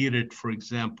needed, for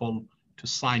example, to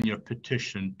sign your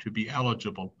petition to be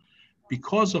eligible.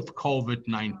 Because of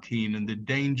COVID-19 and the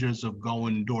dangers of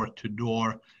going door to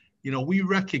door, you know, we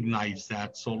recognize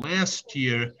that. So last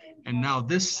year and now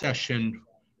this session,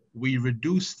 we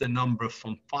reduced the number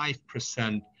from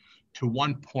 5% to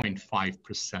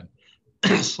 1.5%.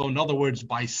 So in other words,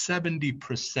 by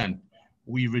 70%,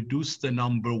 we reduced the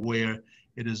number where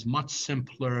it is much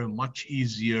simpler, much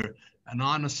easier, and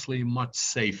honestly, much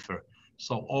safer.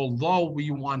 So although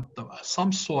we want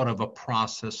some sort of a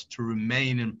process to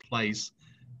remain in place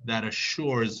that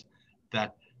assures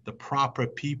that the proper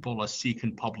people are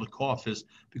seeking public office,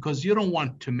 because you don't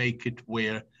want to make it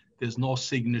where there's no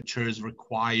signatures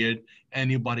required,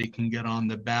 anybody can get on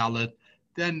the ballot,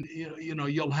 then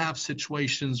you'll have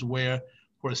situations where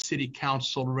for a city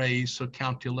council race or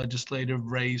county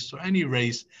legislative race or any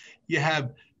race, you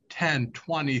have 10,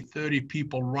 20, 30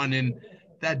 people running.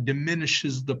 That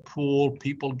diminishes the pool.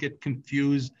 People get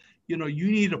confused. You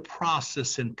need a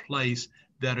process in place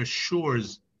that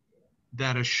assures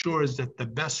that the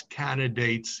best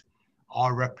candidates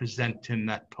are representing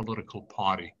that political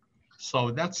party.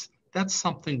 So that's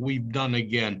something we've done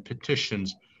again,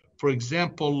 petitions. For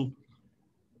example,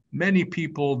 many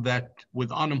people that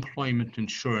with unemployment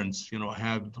insurance,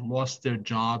 have lost their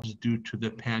jobs due to the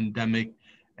pandemic,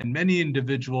 and many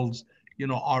individuals,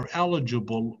 are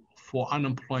eligible for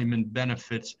unemployment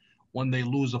benefits when they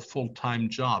lose a full-time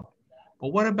job. But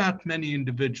what about many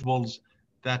individuals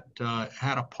that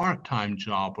had a part-time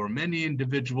job, or many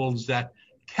individuals that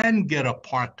can get a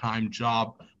part-time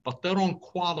job, but they don't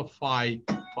qualify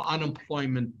for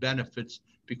unemployment benefits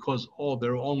because,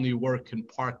 they're only working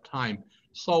part-time.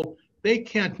 So they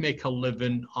can't make a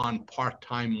living on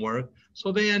part-time work.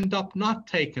 So they end up not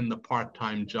taking the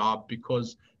part-time job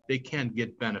because they can't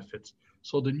get benefits.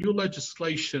 So the new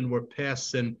legislation we're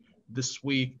passing this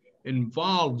week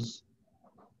involves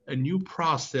a new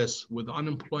process with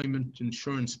unemployment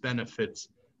insurance benefits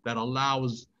that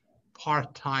allows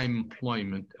part-time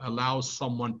employment, allows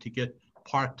someone to get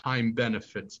part-time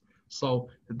benefits. So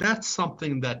that's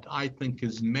something that I think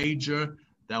is major,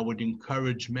 that would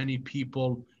encourage many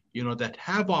people, that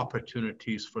have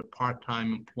opportunities for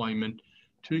part-time employment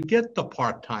to get the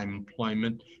part-time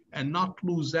employment and not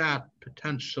lose out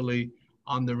potentially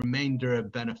on the remainder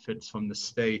of benefits from the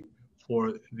state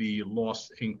for the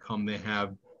lost income they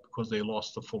have because they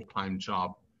lost a full-time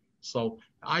job. So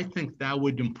I think that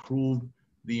would improve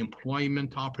the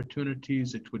employment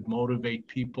opportunities. It would motivate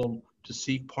people to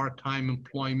seek part-time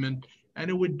employment, and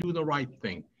it would do the right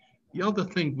thing. The other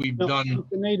thing we've done...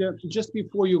 Mr. Nader, just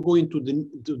before you go into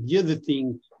the other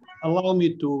thing, allow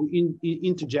me to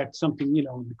interject something,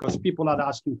 because people are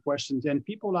asking questions and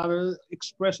people are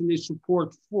expressing their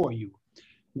support for you.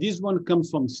 This one comes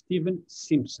from Stephen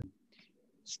Simpson.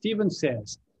 Stephen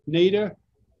says, Nader,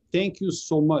 thank you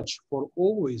so much for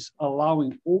always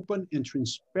allowing open and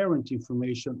transparent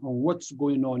information on what's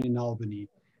going on in Albany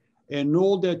and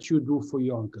all that you do for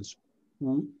Yonkers.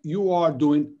 You are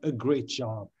doing a great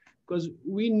job, because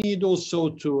we need also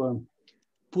to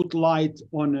put light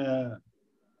on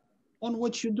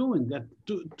what you're doing, that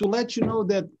to let you know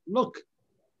that, look,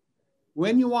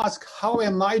 when you ask, how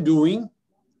am I doing?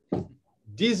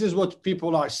 This is what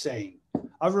people are saying.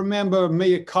 I remember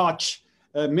Mayor Koch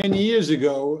many years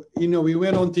ago, we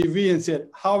went on TV and said,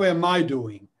 how am I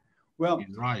doing? Well,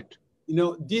 he's right.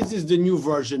 This is the new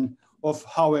version of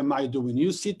how am I doing.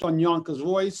 You sit on Yonkers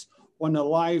Voice on a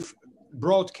live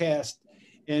broadcast,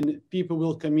 and people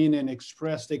will come in and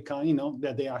express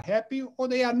that they are happy or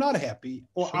they are not happy,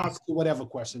 or Sure. ask whatever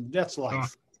question. That's life. Sure.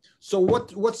 So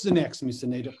what's the next, Mr.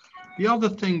 Nader? The other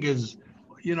thing is,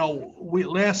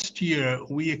 last year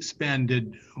we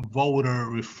expanded voter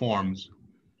reforms.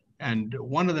 And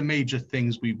one of the major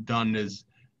things we've done is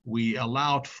we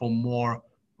allowed for more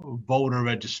voter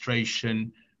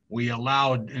registration. We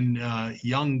allowed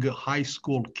young high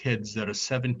school kids that are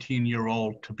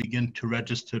 17-year-old to begin to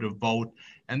register to vote.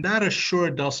 And that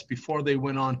assured us before they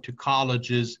went on to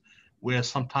colleges, where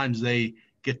sometimes they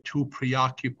get too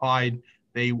preoccupied,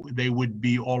 they would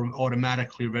be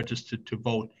automatically registered to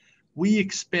vote. We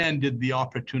expanded the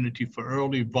opportunity for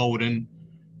early voting.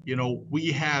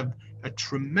 We have a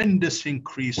tremendous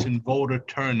increase in voter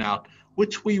turnout,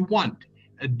 which we want.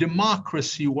 A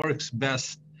democracy works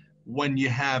best when you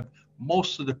have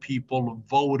most of the people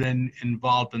voting,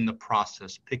 involved in the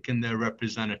process, picking their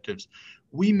representatives.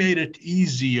 We made it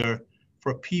easier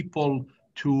for people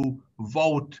to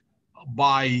vote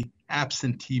by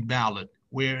absentee ballot,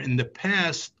 where in the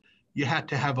past, you had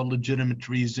to have a legitimate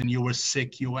reason. You were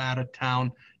sick, you were out of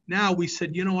town. Now we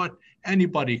said, you know what?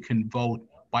 Anybody can vote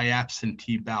by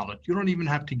absentee ballot. You don't even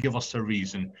have to give us a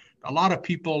reason. A lot of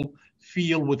people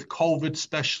feel with COVID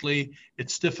especially,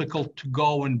 it's difficult to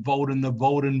go and vote in the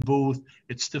voting booth.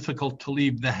 It's difficult to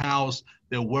leave the house.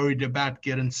 They're worried about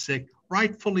getting sick,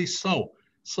 rightfully so.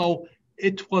 So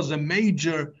it was a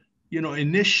major,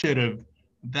 initiative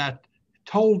that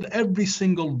told every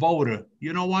single voter,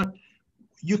 you know what?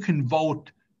 you can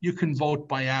vote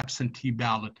by absentee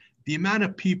ballot. The amount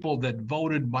of people that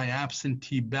voted by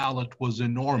absentee ballot was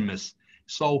enormous.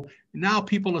 So now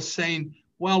people are saying,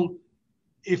 well,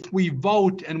 if we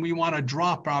vote and we want to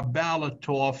drop our ballot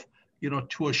off,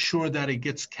 to assure that it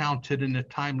gets counted in a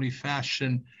timely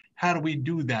fashion, how do we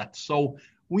do that? So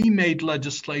we made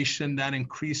legislation that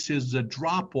increases the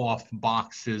drop-off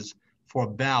boxes for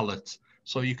ballots.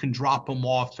 So you can drop them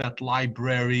off at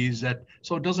libraries,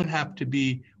 so it doesn't have to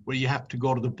be where you have to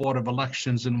go to the Board of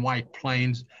Elections in White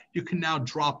Plains. You can now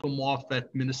drop them off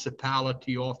at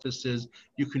municipality offices.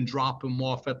 You can drop them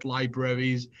off at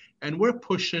libraries. And we're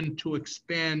pushing to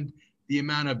expand the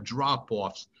amount of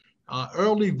drop-offs.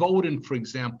 Early voting, for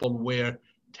example, where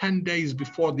 10 days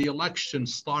before the election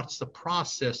starts the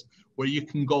process where you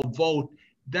can go vote,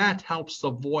 that helps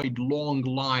avoid long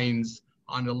lines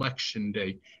on election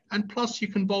day. And plus you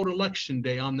can vote election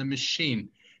day on the machine.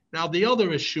 Now, the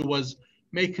other issue was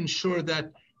making sure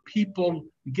that people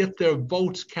get their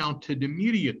votes counted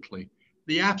immediately.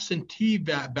 The absentee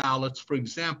ballots, for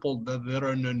example, that are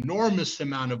an enormous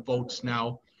amount of votes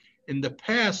now. In the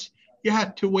past, you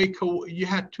had to wait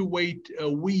a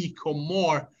week or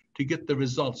more to get the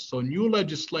results. So new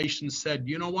legislation said,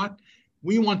 you know what?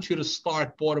 We want you to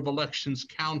start Board of Elections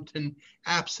counting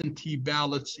absentee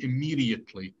ballots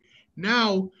immediately.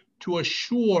 Now, to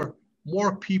assure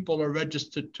more people are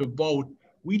registered to vote,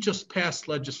 we just passed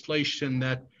legislation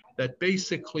that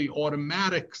basically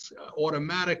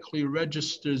automatically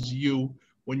registers you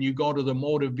when you go to the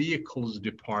motor vehicles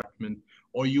department,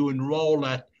 or you enroll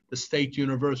at the State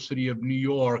University of New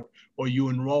York, or you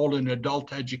enroll in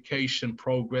adult education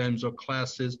programs or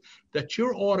classes, that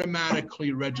you're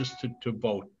automatically registered to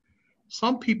vote.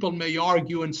 Some people may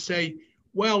argue and say,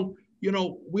 well,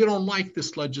 we don't like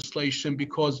this legislation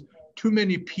because too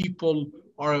many people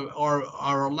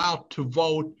are allowed to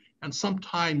vote, and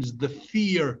sometimes the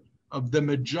fear of the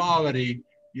majority,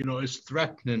 is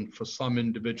threatening for some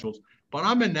individuals. But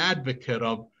I'm an advocate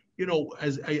of,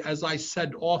 as I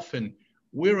said often,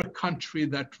 we're a country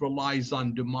that relies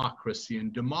on democracy,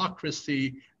 and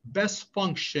democracy best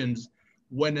functions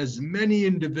when as many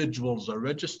individuals are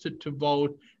registered to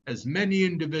vote, as many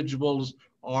individuals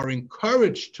are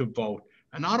encouraged to vote.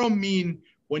 And I don't mean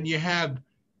when you have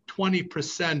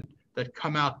 20% that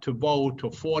come out to vote,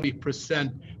 or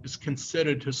 40% is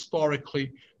considered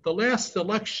historically. The last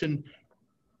election,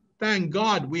 thank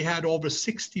God, we had over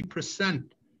 60%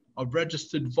 of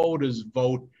registered voters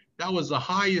vote. That was the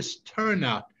highest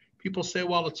turnout. People say,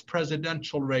 well, it's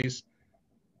presidential race.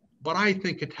 But I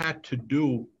think it had to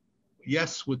do,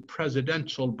 yes, with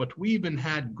presidential, but we even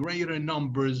had greater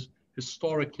numbers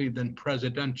historically than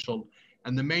presidential.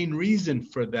 And the main reason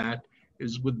for that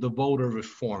is with the voter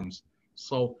reforms.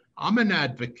 So I'm an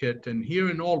advocate, and here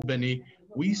in Albany,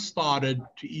 we started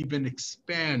to even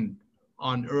expand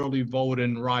on early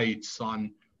voting rights,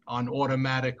 on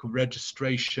automatic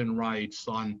registration rights,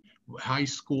 on high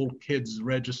school kids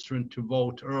registering to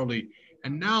vote early.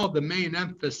 And now the main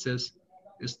emphasis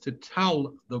is to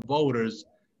tell the voters,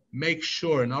 make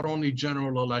sure not only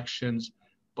general elections,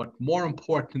 but more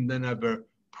important than ever,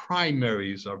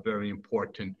 primaries are very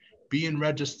important. Being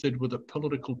registered with a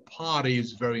political party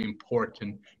is very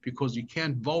important, because you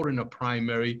can't vote in a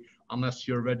primary unless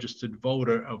you're a registered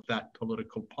voter of that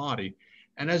political party.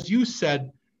 And as you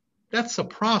said, that's a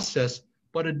process,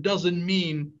 but it doesn't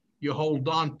mean you hold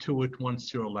on to it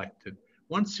once you're elected.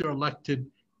 Once you're elected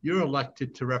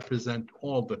to represent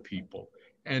all the people.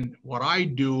 And what I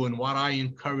do and what I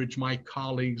encourage my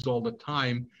colleagues all the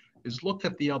time is look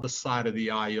at the other side of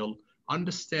the aisle,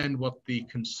 understand what the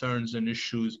concerns and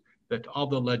issues that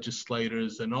other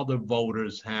legislators and other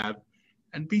voters have,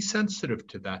 and be sensitive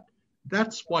to that.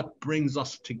 That's what brings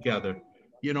us together.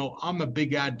 I'm a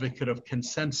big advocate of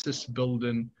consensus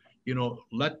building.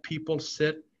 Let people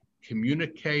sit,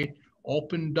 communicate,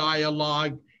 open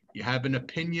dialogue. You have an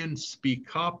opinion,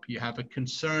 speak up. You have a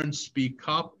concern, speak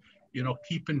up.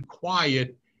 Keeping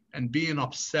quiet and being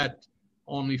upset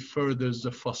only furthers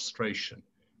the frustration.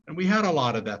 And we had a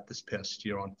lot of that this past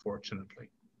year, unfortunately.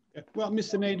 Well,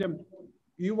 Mr. Nader,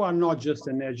 you are not just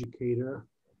an educator.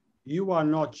 You are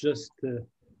not just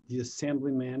the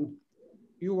assemblyman.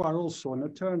 You are also an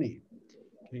attorney.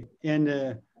 Okay?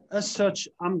 And as such,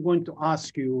 I'm going to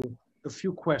ask you a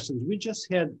few questions. We just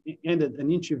ended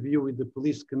an interview with the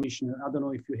police commissioner. I don't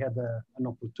know if you had an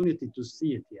opportunity to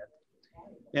see it yet.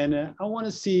 And I want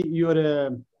to see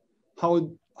your,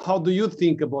 how do you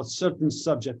think about certain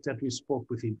subjects that we spoke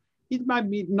with him? It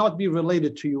might not be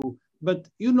related to you, but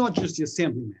you're not just the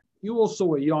assemblyman. You're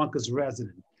also a Yonkers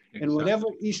resident. Exactly. And whatever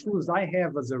issues I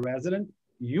have as a resident,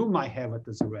 you might have it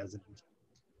as a resident.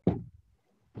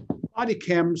 body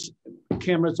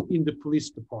cameras in the police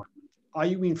department. Are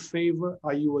you in favor?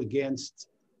 Are you against?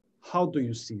 How do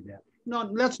you see that? No,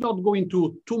 let's not go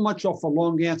into too much of a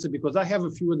long answer because I have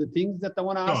a few other things that I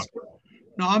want to ask.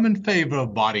 No, I'm in favor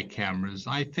of body cameras.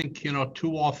 I think,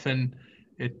 too often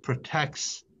it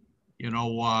protects,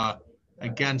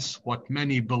 against what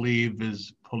many believe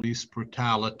is police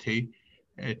brutality.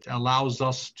 It allows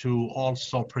us to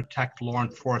also protect law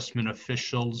enforcement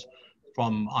officials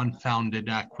from unfounded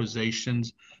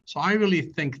accusations. So I really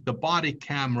think the body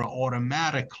camera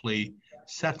automatically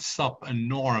sets up a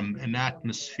norm, an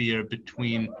atmosphere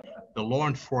between the law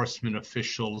enforcement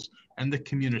officials and the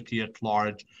community at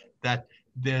large, that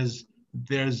there's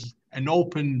an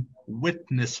open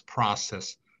witness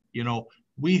process.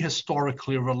 We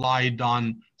historically relied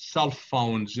on cell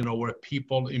phones, where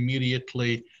people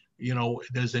immediately,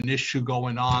 there's an issue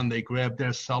going on, they grab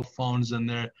their cell phones and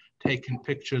they're taking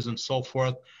pictures and so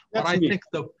forth. But I think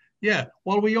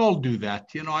we all do that.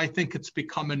 I think it's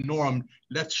become a norm.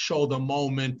 Let's show the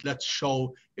moment. Let's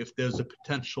show if there's a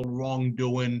potential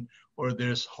wrongdoing or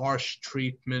there's harsh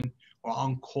treatment or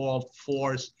uncalled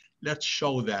force. Let's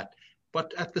show that.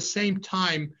 But at the same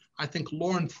time, I think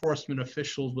law enforcement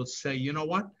officials would say, you know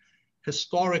what?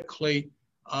 Historically,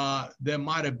 there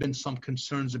might have been some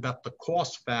concerns about the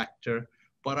cost factor,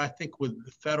 but I think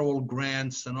with federal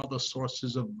grants and other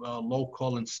sources of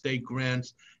local and state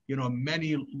grants,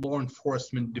 many law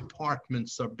enforcement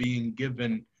departments are being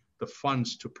given the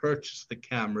funds to purchase the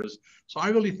cameras. So I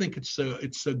really think it's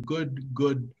a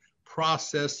good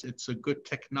process. It's a good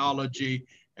technology,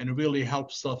 and it really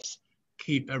helps us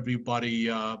keep everybody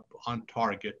on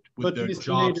target with their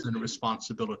jobs and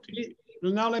responsibility.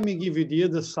 Now let me give you the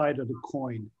other side of the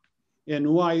coin and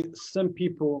why some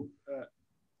people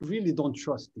really don't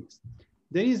trust this.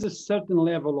 There is a certain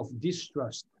level of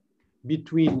distrust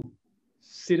between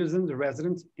citizens,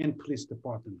 residents, and police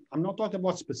department. I'm not talking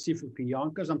about specifically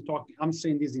Yonkers. I'm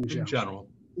saying this in general.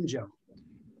 In general.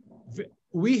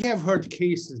 We have heard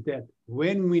cases that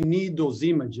when we need those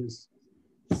images,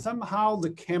 somehow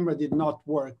the camera did not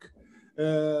work.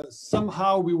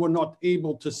 Somehow we were not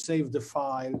able to save the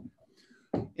file.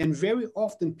 And very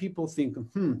often people think,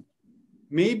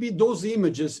 maybe those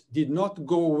images did not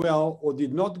go well or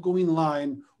did not go in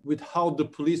line with how the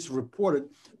police reported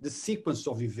the sequence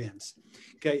of events.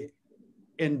 Okay,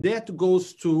 and that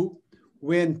goes to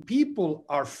when people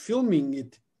are filming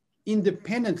it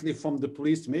independently from the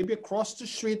police, maybe across the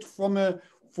street from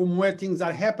where things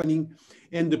are happening,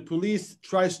 and the police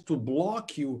tries to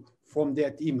block you from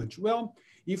that image. Well,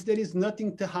 if there is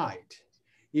nothing to hide,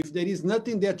 if there is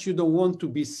nothing that you don't want to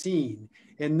be seen,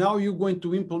 and now you're going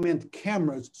to implement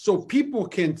cameras so people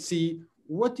can see,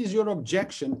 what is your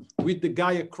objection with the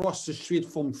guy across the street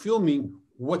from filming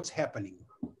what's happening?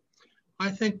 I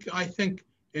think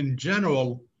in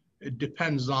general, it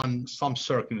depends on some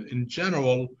circumstances. In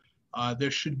general,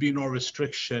 there should be no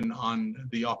restriction on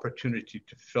the opportunity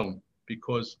to film,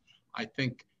 because I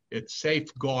think it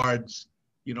safeguards,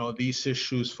 these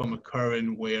issues from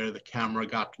occurring where the camera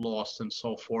got lost and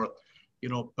so forth,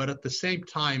 but at the same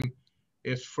time,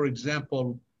 if, for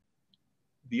example,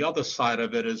 the other side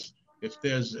of it is if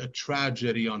there's a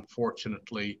tragedy,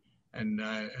 unfortunately, and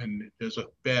there's a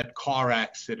bad car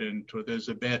accident or there's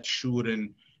a bad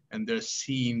shooting and there's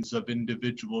scenes of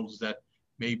individuals that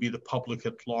maybe the public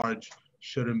at large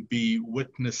shouldn't be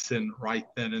witnessing right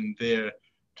then and there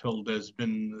till there's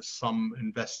been some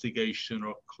investigation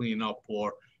or cleanup,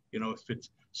 or, if it's,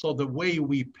 so the way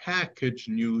we package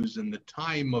news and the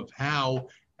time of how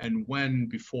and when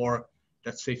before,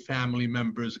 let's say family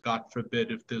members, God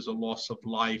forbid, if there's a loss of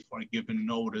life or given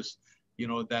notice,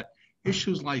 that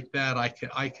issues like that,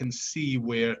 I can see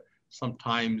where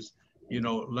sometimes,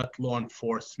 let law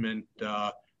enforcement,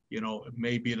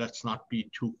 maybe let's not be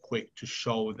too quick to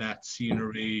show that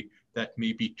scenery that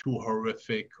may be too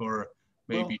horrific or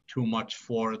maybe too much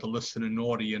for the listening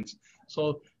audience.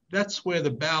 So that's where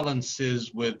the balance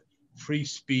is with free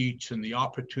speech and the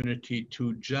opportunity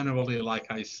to generally, like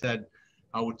I said,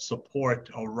 I would support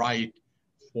a right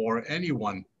for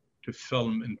anyone to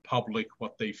film in public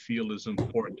what they feel is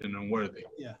important and worthy.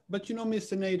 Yeah, but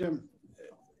Mr. Nader,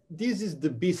 this is the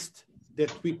beast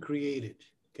that we created,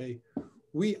 okay?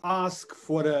 We ask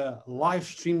for the live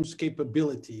streams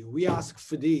capability. We ask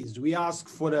for this. We ask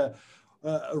for the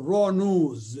raw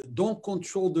news. Don't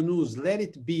control the news. Let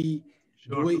it be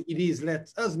the way it is.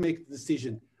 Let us make the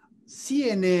decision.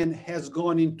 CNN has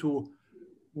gone into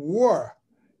war,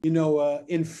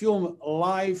 and film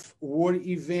live war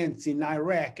events in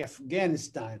Iraq,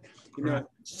 Afghanistan,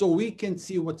 so we can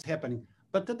see what's happening.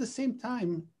 But at the same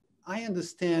time, I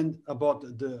understand about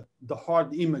the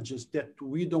hard images that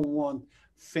we don't want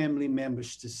family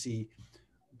members to see,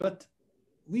 but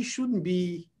we shouldn't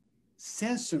be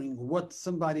censoring what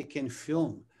somebody can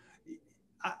film.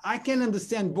 I can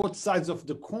understand both sides of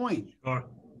the coin. Sure.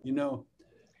 You know,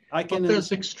 I can. But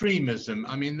there's extremism.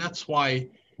 I mean, that's why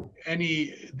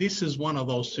this is one of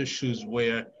those issues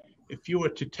where if you were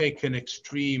to take an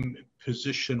extreme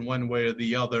position one way or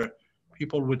the other,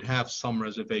 people would have some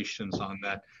reservations on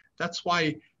that. That's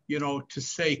why, to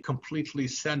say completely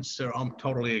censor, I'm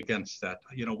totally against that.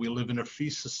 We live in a free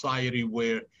society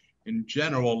where, in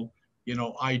general,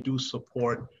 I do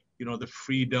support, the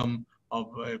freedom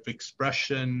of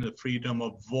expression, the freedom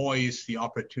of voice, the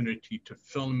opportunity to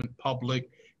film in public,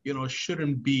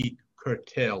 shouldn't be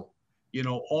curtailed.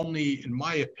 Only, in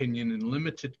my opinion, in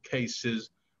limited cases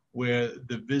where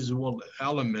the visual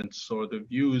elements or the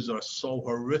views are so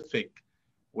horrific,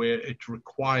 where it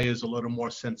requires a little more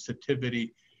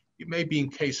sensitivity, maybe in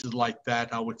cases like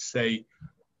that, I would say,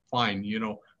 fine,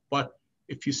 but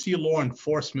if you see law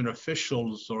enforcement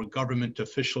officials or government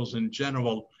officials in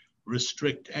general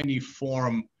restrict any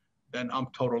form, then I'm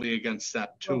totally against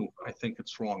that too. I think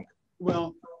it's wrong.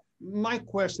 Well, my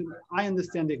question, I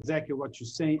understand exactly what you're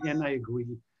saying, and I agree.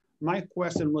 My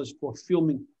question was for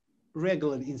filming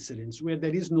regular incidents where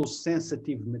there is no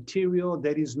sensitive material,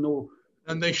 there is no...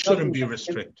 And they shouldn't be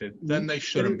restricted. Then they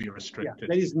shouldn't be restricted.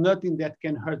 There is nothing that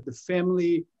can hurt the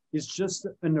family. It's just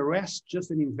an arrest,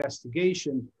 just an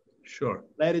investigation. Sure.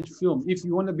 Let it film. If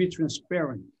you want to be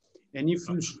transparent, and if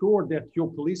you're sure that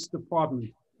your police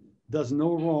department does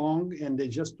no wrong and they're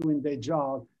just doing their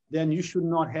job, then you should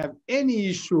not have any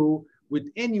issue with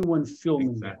anyone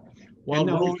filming. Exactly. Well,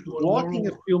 now, if you're blocking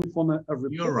a film from a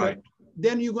reporter, you're right.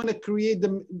 Then you're going to create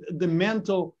the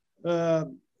mental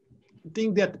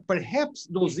thing that perhaps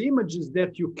those images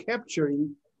that you're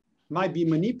capturing might be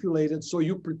manipulated, so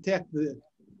you protect the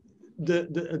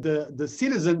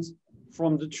citizens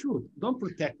from the truth. Don't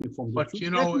protect me from the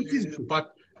truth.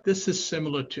 But this is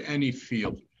similar to any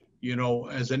field.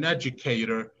 As an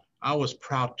educator, I was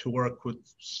proud to work with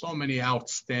so many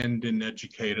outstanding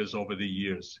educators over the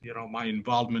years. My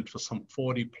involvement for some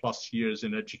 40 plus years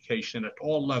in education at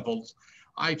all levels,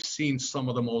 I've seen some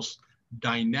of the most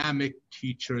dynamic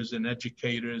teachers and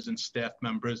educators and staff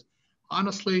members.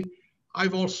 Honestly,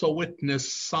 I've also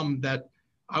witnessed some that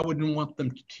I wouldn't want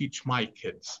them to teach my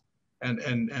kids.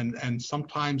 And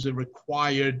sometimes it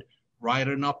required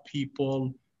writing up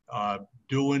people,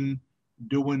 doing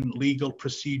legal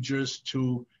procedures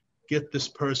to get this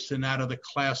person out of the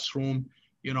classroom.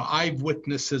 I've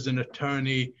witnessed as an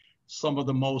attorney some of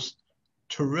the most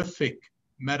terrific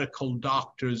medical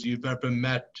doctors you've ever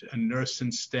met, and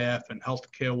nursing staff and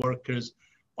healthcare workers.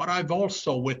 But I've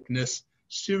also witnessed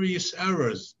serious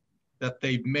errors that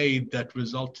they've made that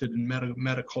resulted in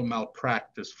medical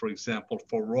malpractice, for example,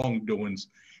 for wrongdoings.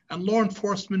 And law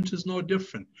enforcement is no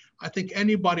different. I think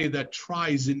anybody that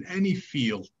tries in any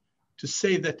field to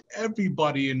say that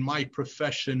everybody in my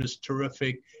profession is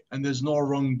terrific and there's no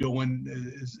wrongdoing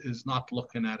is not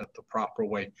looking at it the proper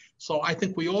way. So I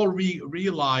think we all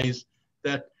realize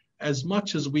that as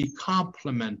much as we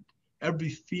compliment every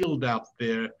field out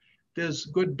there, there's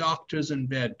good doctors and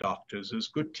bad doctors. There's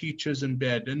good teachers and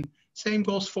bad. And same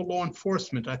goes for law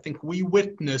enforcement. I think we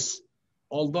witness,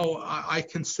 although I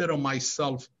consider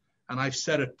myself, and I've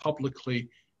said it publicly,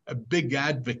 a big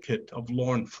advocate of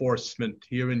law enforcement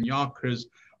here in Yonkers.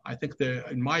 I think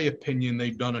in my opinion,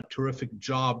 they've done a terrific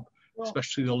job,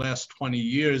 especially the last 20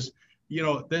 years.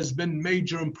 There's been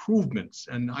major improvements,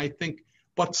 and I think,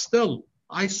 but still,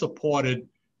 I supported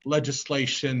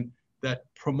legislation that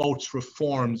promotes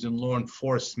reforms in law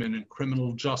enforcement and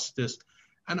criminal justice.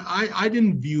 And I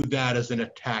didn't view that as an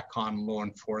attack on law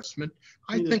enforcement.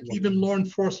 I think even law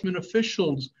enforcement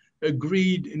officials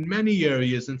agreed in many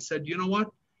areas and said, you know what?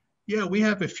 Yeah, we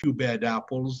have a few bad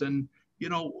apples. And,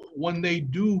 when they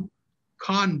do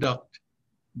conduct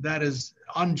that is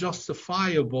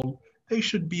unjustifiable, they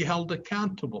should be held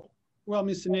accountable. Well,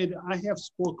 Mr. Nader, I have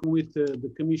spoken with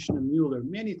the Commissioner Mueller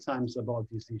many times about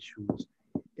these issues.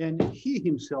 And he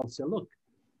himself said, look,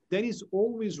 there is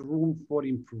always room for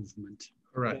improvement.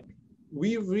 Correct.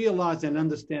 We realize and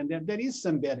understand that there is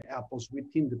some bad apples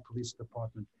within the police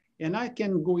department. And I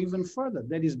can go even further.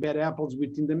 There is bad apples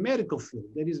within the medical field.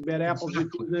 There is bad apples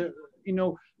within the,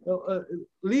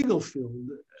 legal field.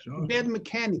 Sure. Bad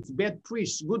mechanics, bad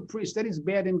priests, good priests. That is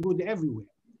bad and good everywhere.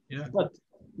 Yeah. But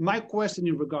my question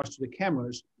in regards to the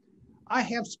cameras, I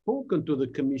have spoken to the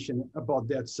commission about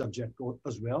that subject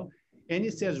as well. And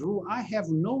it says, Ru, I have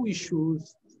no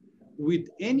issues with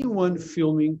anyone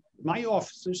filming my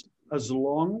officers as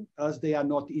long as they are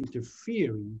not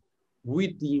interfering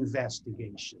with the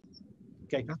investigation.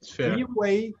 Okay, That's fair. be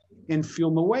away and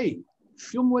film away.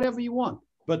 Film whatever you want,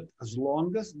 but as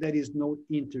long as there is no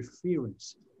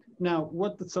interference. Now,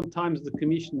 what sometimes the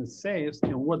commissioner says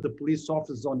and what the police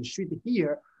officers on the street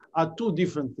hear are two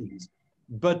different things.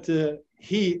 But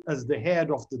he, as the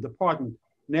head of the department,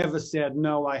 never said,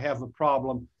 no, I have a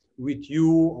problem with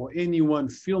you or anyone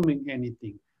filming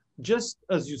anything. Just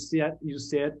as you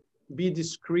said, be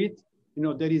discreet. You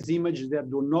know, there is images that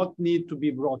do not need to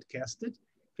be broadcasted.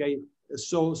 Okay,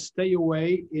 so stay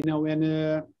away, you know,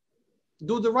 and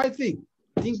do the right thing.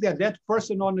 Think that that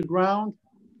person on the ground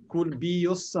could be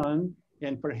your son,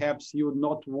 and perhaps you would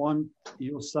not want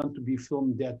your son to be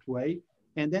filmed that way.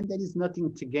 And then there is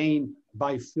nothing to gain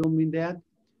by filming that.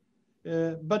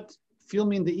 But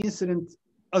filming the incident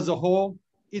as a whole,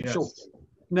 it's okay.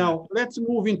 Now, let's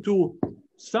move into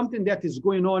something that is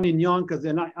going on in Yonkers,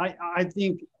 and I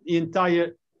think the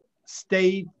entire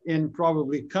state and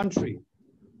probably country.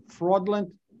 Fraudulent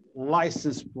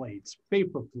license plates,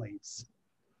 paper plates.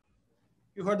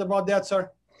 You heard about that, sir?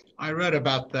 I read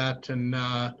about that, and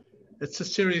it's a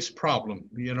serious problem.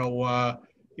 You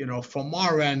know, from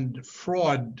our end,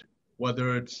 fraud,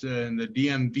 whether it's in the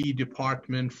DMV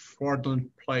department, fraudulent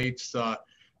plates,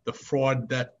 the fraud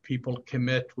that people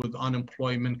commit with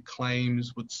unemployment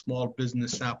claims, with small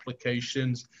business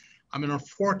applications. I mean,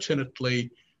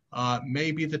 unfortunately,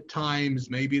 maybe the times,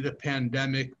 maybe the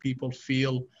pandemic, people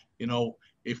feel, you know,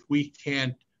 if we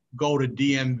can't go to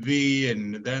DMV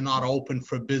and they're not open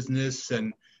for business,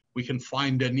 and we can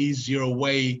find an easier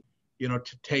way, you know,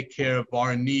 to take care of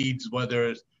our needs, whether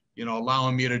it's, you know,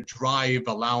 allowing me to drive,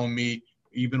 allowing me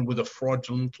even with a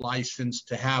fraudulent license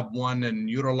to have one and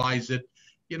utilize it,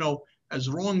 you know, as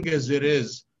wrong as it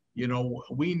is, you know,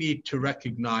 we need to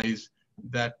recognize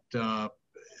that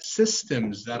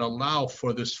systems that allow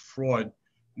for this fraud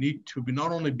need to be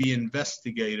not only be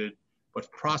investigated, but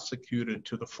prosecuted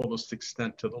to the fullest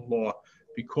extent of the law.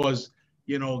 Because,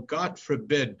 you know, God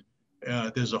forbid,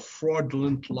 there's a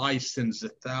fraudulent license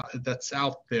that's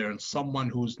out there, and someone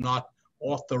who's not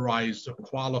authorized or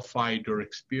qualified or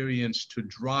experienced to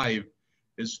drive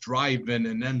is driving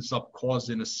and ends up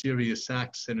causing a serious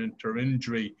accident or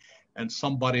injury, and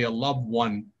somebody, a loved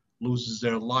one, loses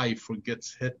their life or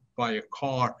gets hit by a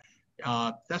car.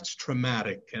 That's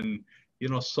traumatic. And, you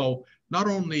know, so not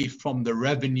only from the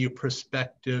revenue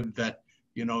perspective that,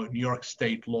 you know, New York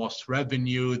State lost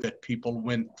revenue, that people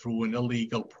went through an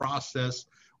illegal process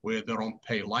where they don't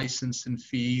pay licensing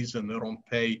fees and they don't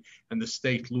pay, and the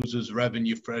state loses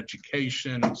revenue for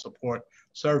education and support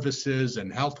services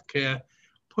and healthcare.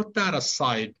 Put that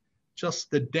aside,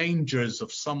 just the dangers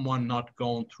of someone not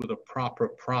going through the proper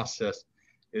process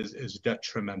is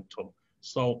detrimental.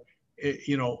 So,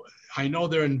 you know, I know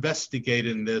they're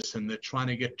investigating this and they're trying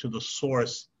to get to the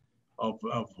source of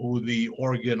who the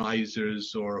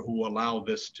organizers or who allow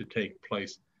this to take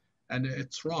place. And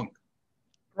it's wrong.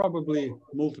 Probably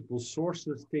multiple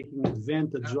sources taking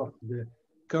advantage of the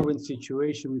current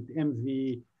situation with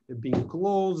MV being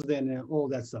closed and all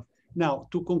that stuff. Now,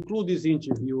 to conclude this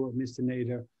interview, Mr.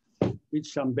 Nader,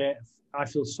 which I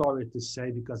feel sorry to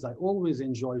say, because I always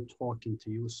enjoy talking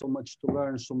to you, so much to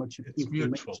learn, so much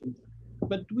information. Mutual.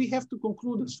 But we have to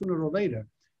conclude it sooner or later.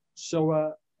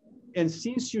 So, and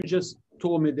since you just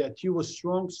told me that you were a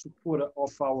strong supporter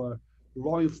of our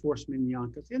law enforcement in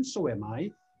Yonkers, and so am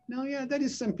I. Now, yeah, there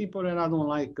is some people that I don't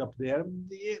like up there,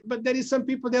 but there is some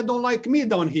people that don't like me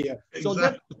down here.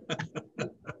 Exactly.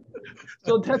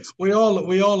 So that's we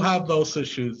all have those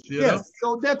issues. You know?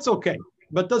 So that's okay.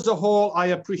 But as a whole, I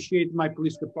appreciate my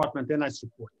police department and I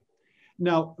support it.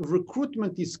 Now,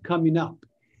 recruitment is coming up,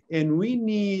 and we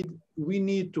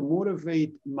need to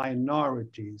motivate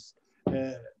minorities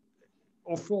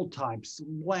of all types,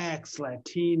 Blacks,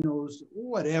 Latinos,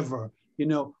 whatever. You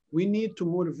know, we need to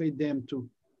motivate them to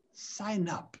sign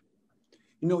up.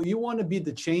 You know, you want to be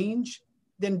the change,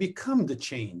 then become the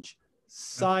change.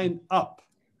 Sign up.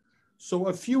 So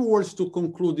a few words to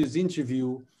conclude this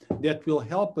interview that will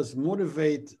help us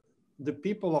motivate the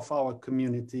people of our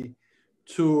community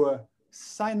to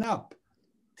sign up.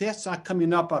 Tests are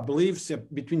coming up, I believe,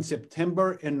 between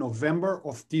September and November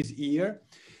of this year.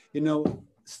 You know,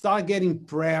 start getting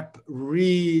prep,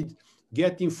 read,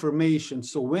 get information.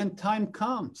 So when time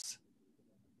comes,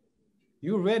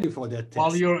 you're ready for that test.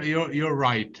 Well, you're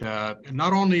right.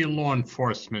 Not only in law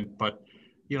enforcement, but,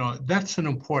 you know, that's an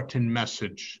important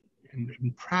message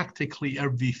in practically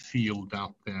every field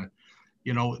out there.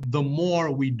 You know, the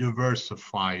more we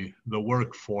diversify the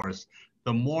workforce,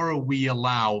 the more we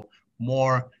allow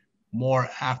more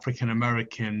African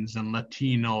Americans and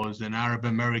Latinos and Arab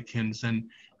Americans, and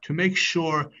to make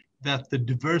sure that the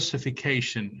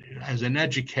diversification, as an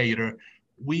educator,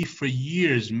 we for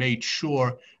years made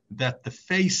sure that the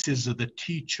faces of the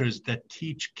teachers that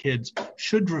teach kids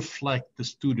should reflect the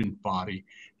student body.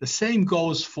 The same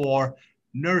goes for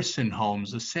nursing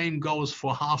homes. The same goes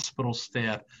for hospital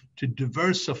staff, to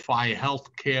diversify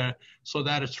healthcare so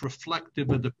that it's reflective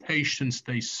of the patients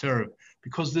they serve,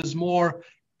 because there's more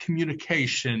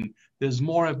communication, there's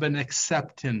more of an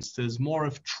acceptance, there's more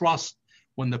of trust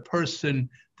when the person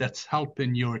that's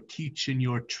helping you or teaching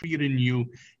you or treating you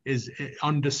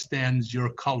understands your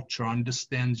culture,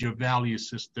 understands your value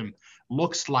system,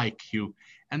 looks like you.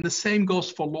 And the same goes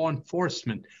for law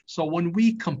enforcement. So when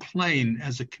we complain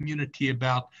as a community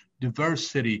about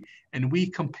diversity, and we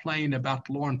complain about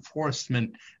law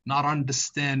enforcement not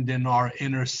understanding our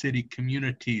inner city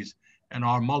communities and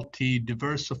our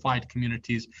multi-diversified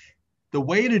communities, the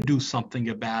way to do something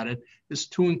about it is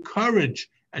to encourage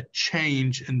a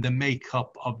change in the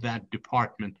makeup of that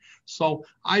department. So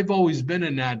I've always been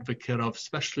an advocate of,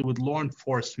 especially with law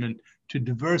enforcement, to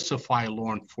diversify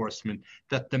law enforcement,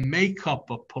 that the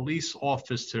makeup of police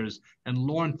officers and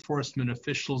law enforcement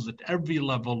officials at every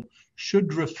level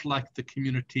should reflect the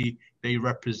community they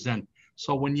represent.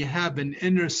 So when you have an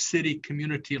inner city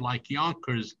community like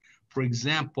Yonkers, for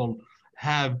example,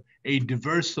 have a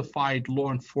diversified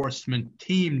law enforcement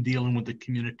team dealing with the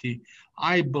community,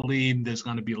 I believe there's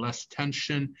going to be less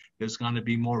tension, there's going to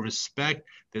be more respect,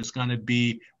 there's going to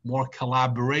be more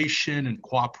collaboration and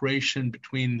cooperation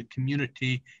between the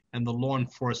community and the law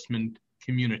enforcement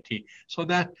community, so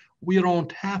that we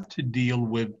don't have to deal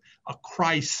with a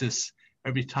crisis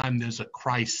every time there's a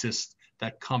crisis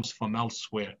that comes from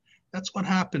elsewhere. That's what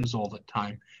happens all the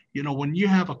time. You know, when you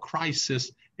have a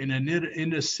crisis in an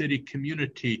inner city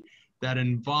community that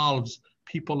involves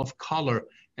people of color,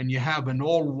 and you have an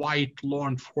all-white law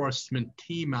enforcement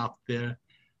team out there,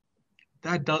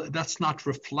 that's not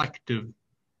reflective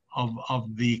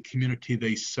of the community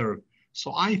they serve.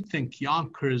 So I think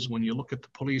Yonkers, when you look at the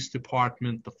police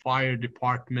department, the fire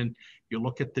department, you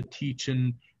look at the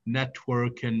teaching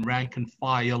network and rank and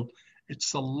file,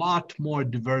 it's a lot more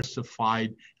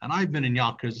diversified. And I've been in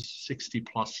Yonkers 60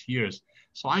 plus years.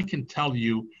 So I can tell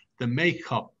you the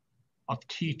makeup of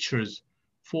teachers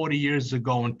 40 years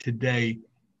ago and today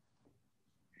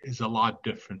is a lot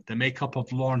different. The makeup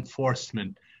of law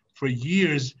enforcement, for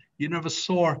years, you never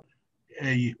saw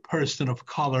a person of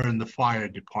color in the fire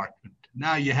department.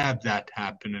 Now you have that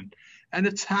happening. And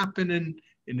it's happening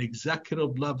in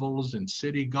executive levels, in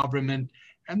city government.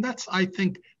 And that's, I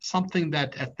think, something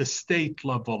that at the state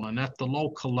level and at the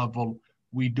local level,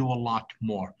 we do a lot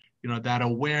more. You know, that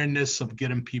awareness of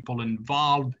getting people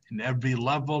involved in every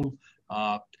level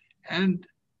and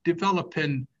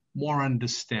developing more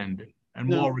understanding and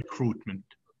more recruitment.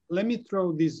 Let me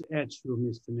throw this at you,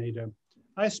 Mr. Nader.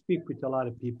 I speak with a lot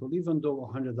of people, even though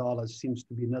 $100 seems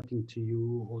to be nothing to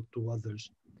you or to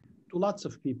others. To lots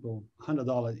of people,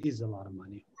 $100 is a lot of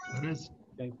money. It is.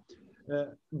 Okay.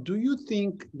 Do you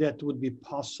think that would be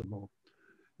possible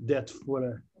that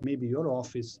for maybe your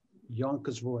office,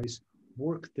 Yonkers Voice,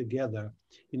 work together?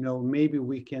 You know, maybe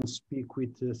we can speak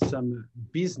with some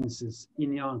businesses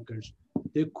in Yonkers.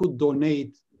 They could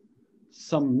donate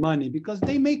some money because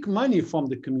they make money from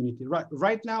the community.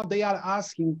 Right now, they are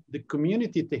asking the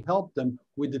community to help them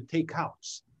with the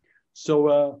takeouts.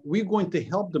 So we're going to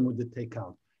help them with the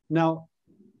takeout. Now,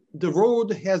 the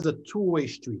road has a two-way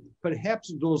street.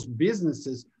 Perhaps those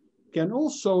businesses can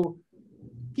also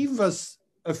give us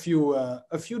a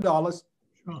few dollars.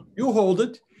 Sure. You hold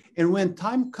it, and when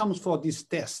time comes for these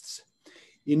tests,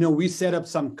 you know, we set up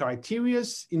some criteria,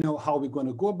 you know, how we're going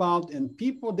to go about, and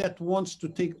people that wants to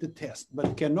take the test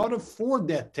but cannot afford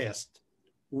that test,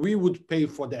 we would pay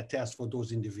for that test for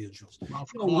those individuals.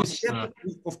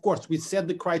 Of course, we set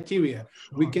the criteria.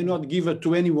 Sure. We cannot give it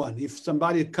to anyone. If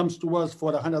somebody comes to us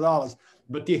for $100,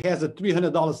 but he has a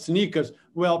 $300 sneakers,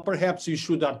 well, perhaps you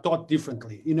should have thought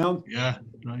differently, you know? Yeah,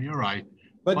 no, you're right.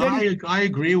 But well, then I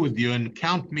agree with you, and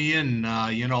count me in.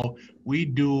 You know, we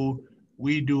do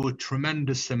a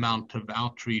tremendous amount of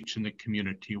outreach in the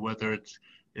community, whether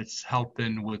it's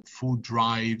helping with food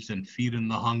drives and feeding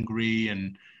the hungry,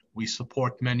 and we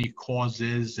support many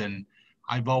causes. And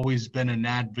I've always been an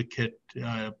advocate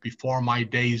before my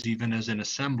days, even as an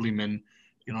assemblyman,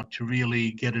 you know, to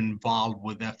really get involved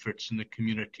with efforts in the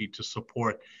community to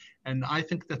support. And I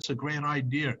think that's a great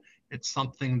idea. It's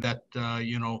something that,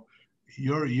 you know,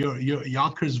 your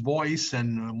Yonkers Voice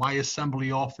and my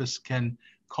assembly office can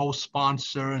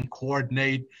co-sponsor and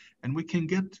coordinate, and we can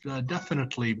get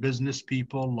definitely business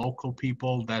people, local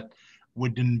people that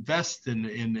would invest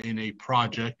in a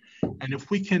project. And if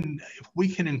we can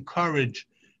encourage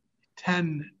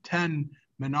 10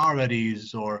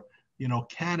 minorities or,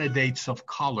 candidates of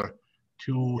color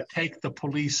to take the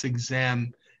police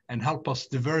exam and help us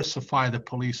diversify the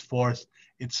police force,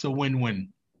 it's a win-win.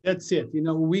 That's it.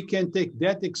 We can take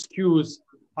that excuse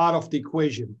out of the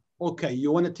equation. Okay,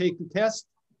 you want to take the test?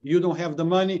 You don't have the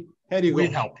money? Here you go. We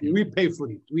help you. We pay for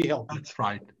it. We help. That's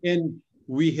right. And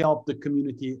we help the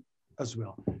community as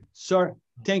well. Sir,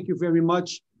 thank you very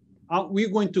much. We're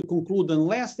going to conclude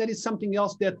unless there is something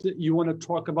else that you want to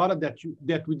talk about it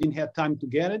that we didn't have time to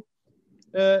get it.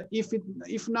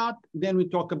 If not, then we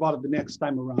talk about it the next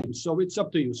time around. So it's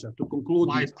up to you, sir, to conclude.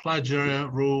 My pleasure,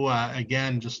 Ru.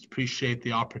 Again, just appreciate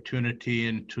the opportunity,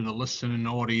 and to the listening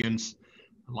audience,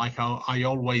 like I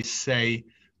always say,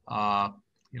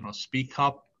 speak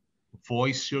up,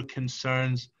 voice your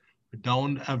concerns, but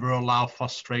don't ever allow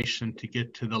frustration to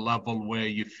get to the level where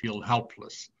you feel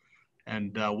helpless.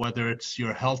 And whether it's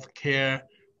your health care,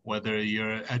 whether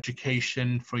your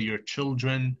education for your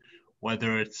children,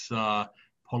 whether it's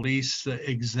police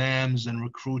exams and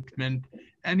recruitment,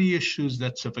 any issues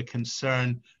that's of a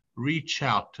concern, reach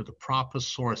out to the proper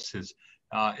sources.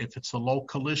 If it's a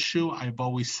local issue, I've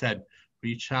always said,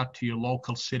 reach out to your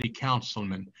local city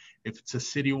councilman. If it's a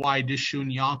citywide issue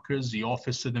in Yonkers, the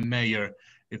office of the mayor.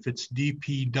 If it's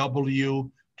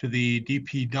DPW, to the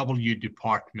DPW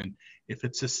department. If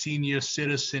it's a senior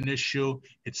citizen issue,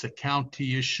 it's a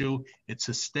county issue, it's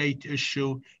a state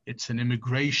issue, it's an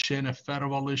immigration, a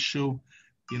federal issue,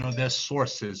 there's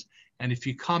sources. And if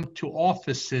you come to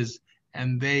offices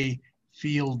and they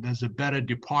feel there's a better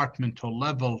department or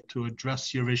level to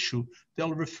address your issue,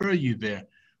 they'll refer you there.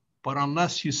 But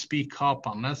unless you speak up,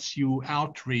 unless you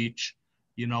outreach,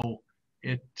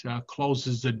 it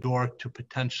closes the door to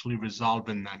potentially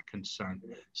resolving that concern.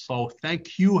 So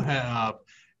thank you,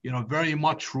 very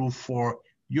much, Ru, for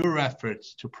your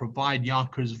efforts to provide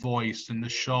Yonkers Voice in the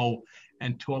show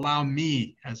and to allow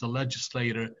me as a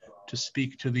legislator to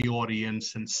speak to the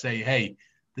audience and say, hey,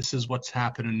 this is what's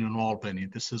happening in Albany.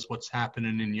 This is what's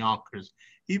happening in Yonkers.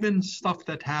 Even stuff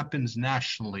that happens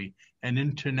nationally and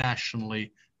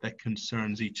internationally that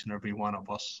concerns each and every one of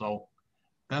us. So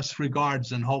best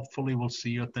regards, and hopefully we'll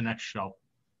see you at the next show.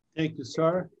 Thank you,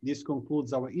 sir. This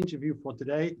concludes our interview for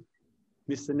today.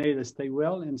 Mr. Nader, stay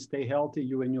well and stay healthy,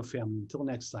 you and your family. Until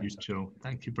next time. You too.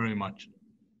 Thank you very much.